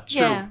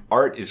 Yeah.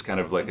 Art is kind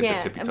of like at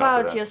the tippy top of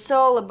about that. your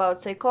soul,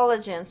 about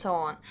psychology, and so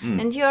on.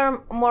 And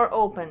you're more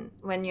open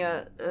when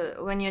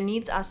your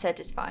needs are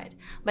satisfied.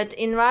 But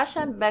in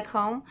Russia, back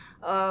home,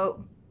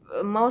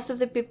 most of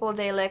the people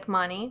they lack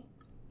money.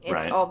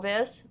 It's Right.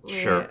 obvious.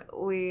 Sure.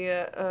 We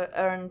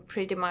earn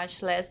pretty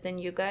much less than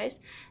you guys,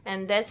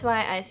 and that's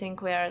why I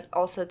think we are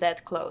also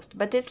that closed.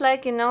 But it's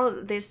like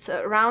this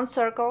round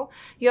circle.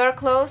 You're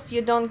closed.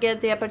 You don't get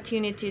the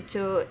opportunity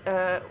to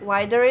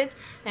wider it,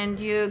 and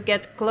you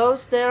get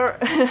closer.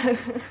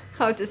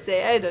 How to say?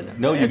 I don't know.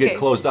 No, you Okay. get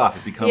closed off.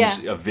 It becomes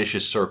Yeah. a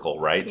vicious circle,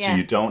 right? So Yeah.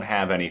 you don't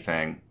have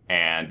anything,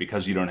 and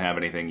because you don't have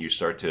anything, you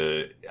start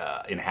to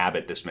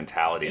inhabit this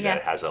mentality Yeah.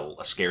 that has a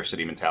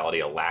scarcity mentality,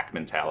 a lack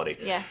mentality.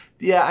 Yeah.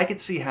 Yeah, I could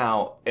see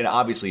how, and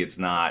obviously it's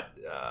not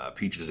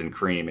peaches and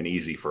cream and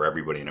easy for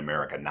everybody in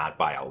America, not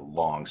by a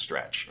long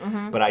stretch.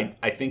 Mm-hmm. But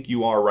I think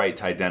you are right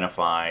to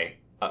identify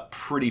a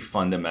pretty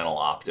fundamental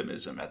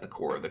optimism at the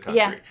core of the country.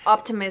 Yeah,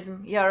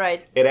 optimism. You're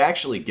right. It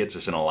actually gets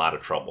us in a lot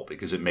of trouble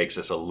because it makes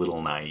us a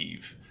little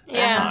naive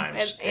at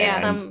times.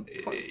 And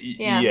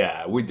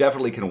we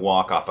definitely can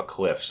walk off a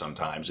cliff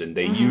sometimes, and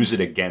they use it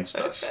against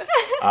us.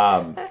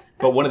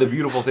 But one of the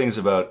beautiful things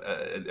about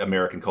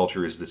American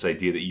culture is this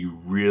idea that you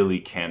really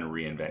can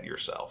reinvent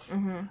yourself.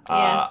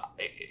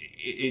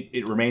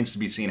 It remains to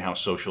be seen how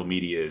social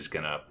media is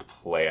going to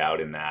play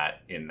out in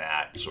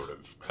that sort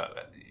of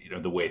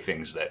the way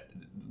things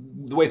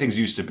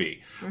used to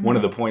be. One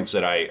of the points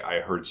that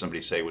I heard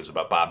somebody say was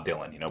about Bob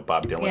Dylan.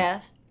 Bob Dylan.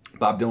 Yes.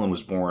 Bob Dylan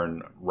was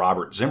born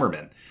Robert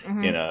Zimmerman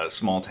in a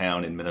small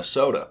town in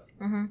Minnesota.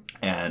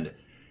 And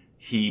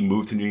he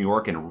moved to New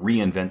York and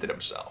reinvented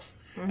himself.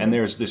 And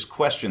there's this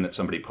question that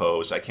somebody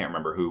posed, I can't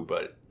remember who,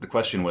 but the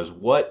question was,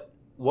 what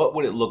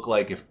would it look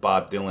like if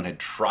Bob Dylan had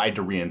tried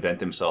to reinvent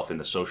himself in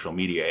the social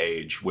media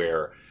age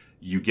where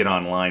you get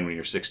online when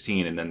you're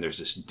 16 and then there's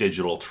this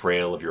digital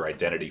trail of your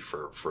identity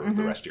for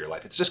the rest of your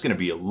life? It's just going to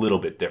be a little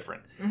bit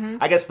different.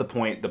 I guess the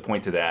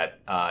point to that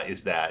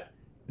is that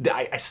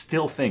I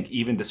still think,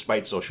 even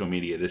despite social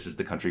media, this is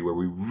the country where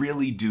we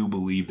really do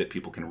believe that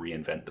people can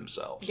reinvent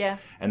themselves. Yeah.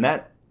 And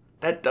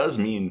that does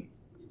mean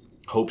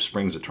hope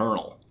springs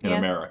eternal in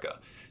America.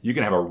 You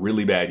can have a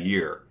really bad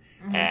year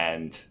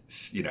and,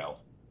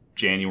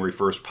 January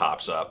 1st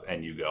pops up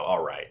and you go,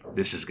 all right,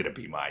 this is going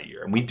to be my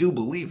year. And we do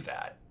believe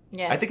that.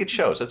 Yeah. I think it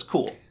shows. That's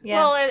cool. Yeah.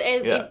 Well,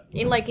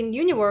 in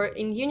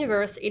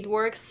universe, it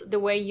works the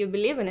way you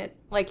believe in it.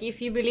 Like,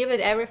 if you believe that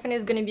everything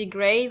is gonna be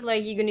great,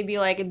 like you're gonna be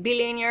like a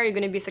billionaire, you're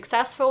gonna be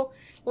successful,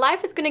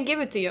 life is gonna give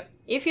it to you.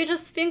 If you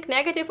just think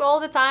negative all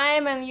the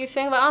time and you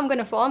think like, I'm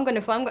gonna fall,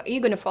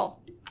 you're gonna fall.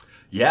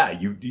 Yeah,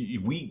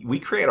 we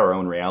create our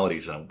own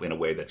realities in a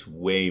way that's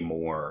way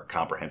more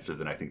comprehensive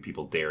than I think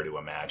people dare to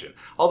imagine.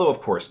 Although, of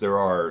course, there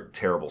are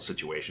terrible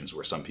situations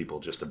where some people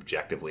just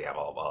objectively have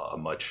a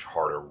much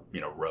harder,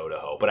 road to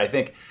hoe. But I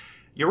think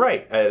you're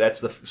right.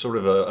 That's the sort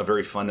of a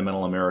very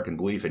fundamental American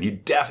belief, and you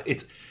got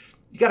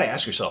to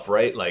ask yourself,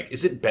 right? Like,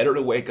 is it better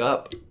to wake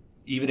up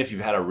even if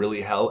you've had a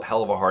really hell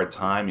of a hard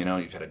time?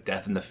 You've had a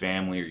death in the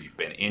family, or you've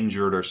been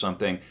injured or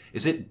something.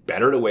 Is it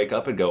better to wake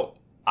up and go,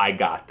 I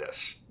got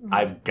this.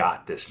 I've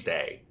got this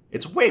day.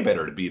 It's way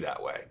better to be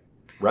that way,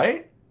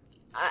 right?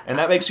 And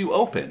that makes you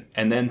open.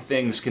 And then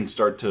things can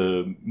start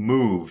to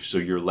move so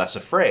you're less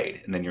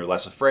afraid. And then you're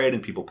less afraid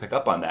and people pick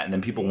up on that. And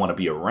then people want to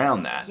be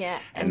around that. Yeah,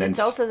 and then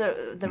it's also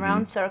the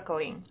round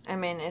circling. I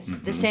mean, it's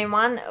the same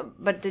one,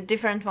 but the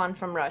different one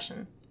from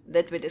Russian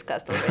that we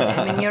discussed already.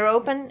 I mean, you're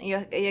open,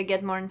 you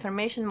get more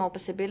information, more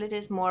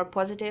possibilities, more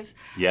positive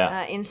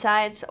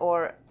insights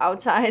or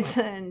outsides,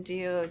 and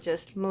you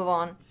just move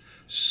on.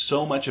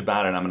 So much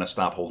about it, and I'm going to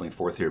stop holding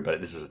forth here,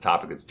 but this is a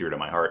topic that's dear to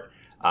my heart.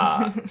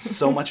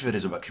 So much of it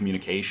is about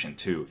communication,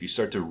 too. If you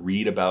start to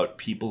read about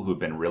people who have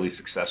been really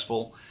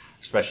successful,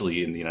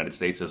 especially in the United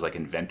States as like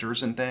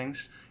inventors and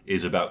things,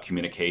 is about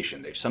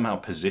communication. They've somehow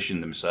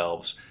positioned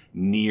themselves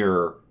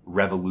near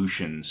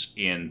revolutions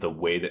in the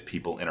way that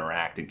people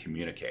interact and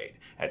communicate.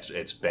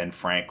 It's Ben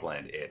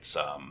Franklin. It's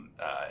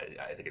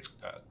I think it's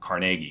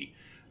Carnegie.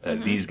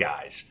 These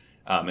guys.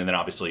 And then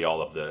obviously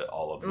all of the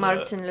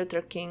Martin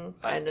Luther King.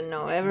 I don't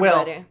know,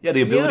 well, everybody. yeah,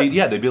 the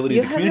ability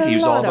you to have communicate a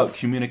is all lot about of-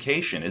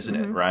 communication, isn't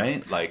it?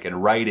 Right, like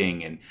and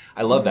writing, and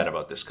I love that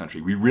about this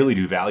country. We really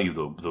do value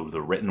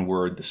the written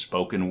word, the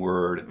spoken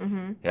word.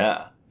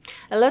 Yeah,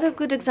 A lot of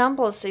good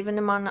examples, even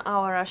among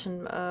our Russian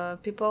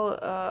people,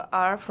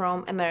 are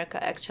from America,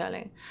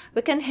 actually.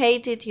 We can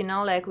hate it,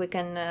 like we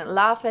can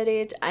laugh at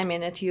it. I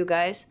mean, at you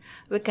guys.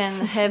 We can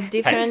have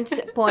different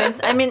points.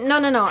 I mean, no.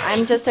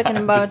 I'm just talking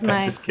about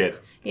I'm just kidding.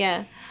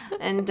 Yeah.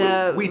 And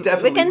We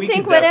definitely- can we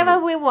think can whatever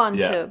definitely- we want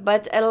yeah. to,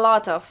 but a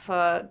lot of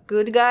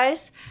good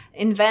guys,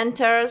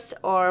 inventors,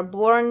 or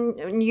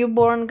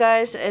newborn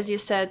guys, as you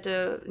said,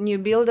 new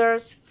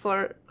builders.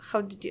 For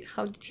how did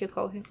you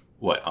call him?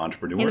 What,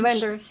 entrepreneurs?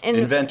 Inventors.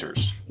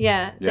 Inventors.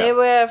 Yeah, they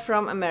were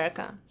from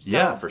America. So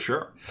Yeah, for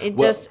sure. It's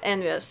Well- just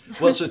envious.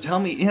 Well, so tell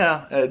me,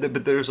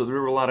 but there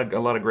were a lot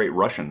of great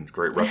Russian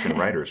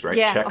writers, right?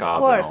 Yeah, Chekhov of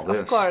course, and all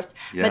this. of course.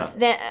 Yeah.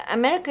 But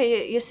America,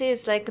 you see,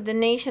 it's like the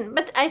nation.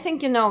 But I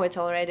think you know it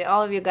already.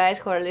 All of you guys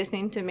who are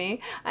listening to me,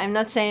 I'm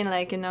not saying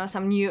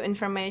some new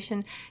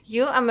information.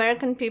 You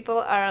American people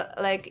are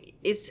like,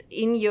 it's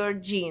in your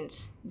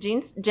genes.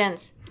 Genes?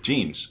 Gens.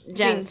 Jeans.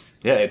 Gens.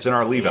 Yeah, it's in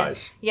our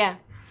Levi's. Yeah.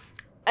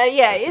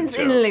 It's It's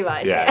in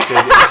Levi's. Yeah,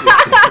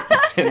 Yeah.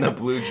 it's in the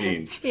blue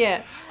jeans.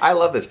 Yeah. I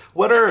love this.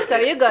 What are? So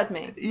you got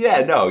me.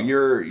 Yeah, no,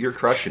 you're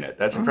crushing it.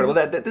 That's incredible.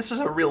 That this is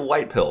a real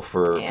white pill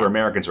for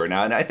Americans right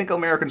now, and I think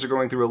Americans are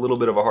going through a little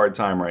bit of a hard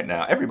time right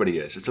now. Everybody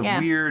is. It's a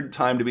weird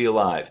time to be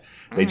alive.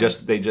 They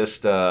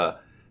just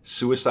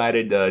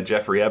suicided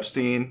Jeffrey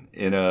Epstein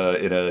in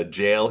a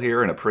jail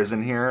here, in a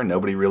prison here.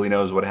 Nobody really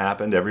knows what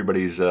happened.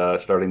 Everybody's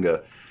starting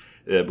to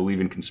believe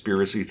in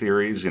conspiracy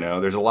theories.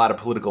 There's a lot of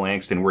political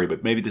angst and worry,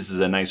 but maybe this is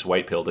a nice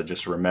white pill to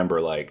just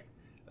remember, like,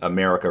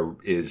 America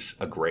is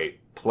a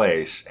great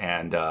place,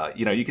 and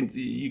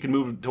you can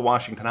move to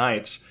Washington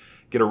Heights,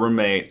 get a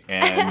roommate,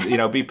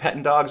 and be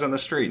petting dogs on the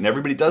street, and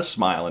everybody does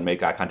smile and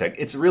make eye contact.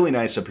 It's really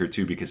nice up here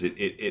too because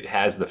it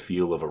has the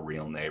feel of a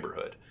real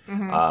neighborhood.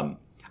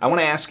 I want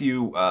to ask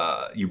you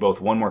you both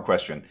one more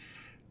question.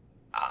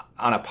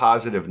 On a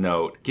positive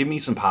note, give me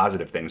some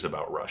positive things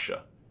about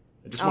Russia.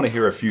 I just want to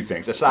hear a few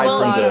things aside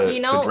from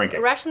the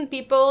drinking. Russian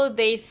people,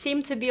 they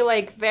seem to be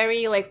like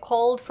very like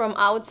cold from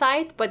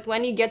outside, but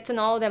when you get to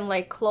know them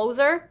like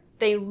closer,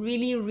 they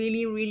really,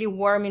 really, really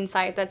warm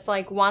inside. That's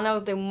like one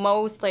of the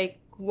most like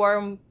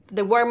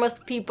the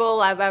warmest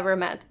people I've ever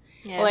met.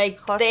 Yeah, like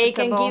they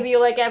can hospitable. give you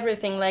like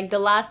everything, like the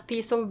last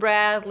piece of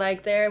bread,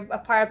 like their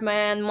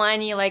apartment,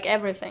 money, like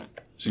everything.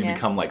 So you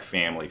become like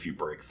family if you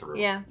break through.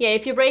 Yeah. Yeah,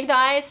 if you break the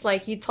ice,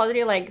 like you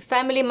totally like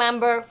family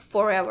member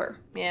forever.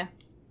 Yeah.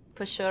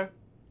 For sure.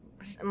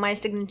 My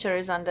signature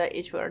is under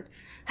each word.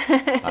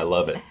 I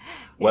love it.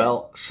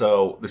 Well,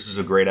 so this is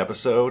a great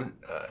episode.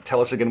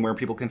 Tell us again where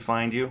people can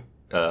find you.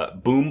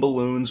 Boom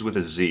Balloons with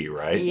a Z,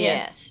 right?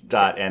 Yes.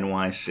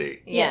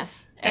 .nyc.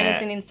 Yes. And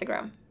it's in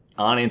Instagram.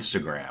 On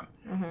Instagram.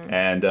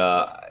 And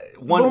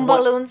Boom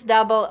balloons,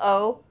 double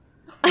O,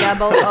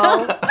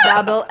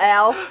 double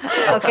L.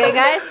 Okay,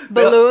 guys?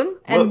 Balloon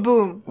and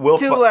boom. we'll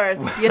Two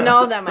words. You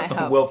know them, I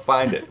hope. We'll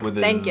find it with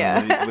a Thank Z.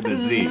 you. With a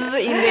Z. In the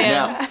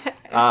end.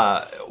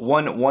 Now,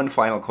 one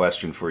final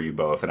question for you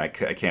both, and I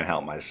can't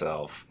help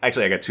myself.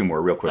 Actually, I got two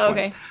more real quick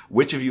ones. Okay.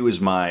 Which of you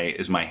is my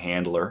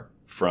handler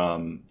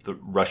from the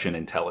Russian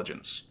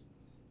intelligence?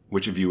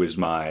 Which of you is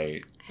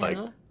my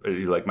Handler?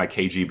 like my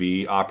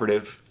KGB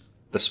operative,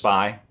 the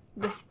spy?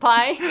 The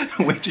spy.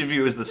 Which of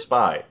you is the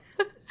spy?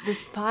 The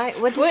spy?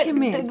 What does he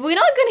mean? We're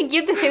not gonna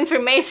give this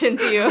information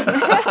to you.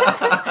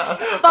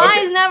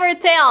 Spies never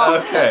tell.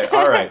 Okay,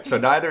 all right. So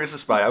neither is a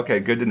spy. Okay,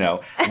 good to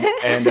know.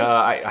 And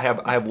I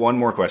have one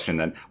more question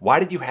then. Why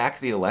did you hack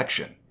the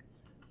election?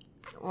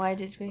 Why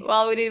did we?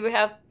 Well, we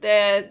have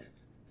the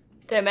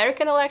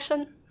American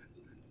election.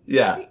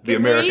 Yeah, the Because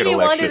American we really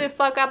election. wanted to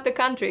fuck up the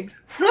country.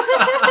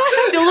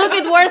 To look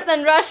it worse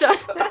than Russia.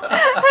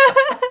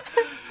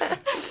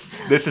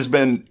 This has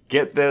been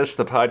Get This,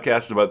 the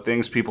podcast about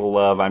things people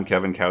love. I'm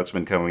Kevin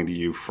Kautzman coming to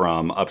you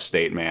from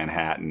upstate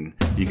Manhattan.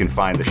 You can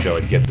find the show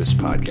at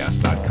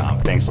getthispodcast.com.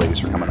 Thanks, ladies,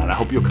 for coming on. I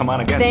hope you'll come on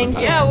again Thank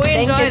sometime. you. Yeah, we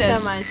Thank enjoyed you it. so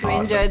much. We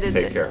Awesome. enjoyed it.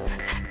 Take care.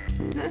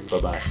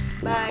 Bye-bye.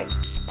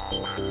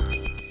 Bye.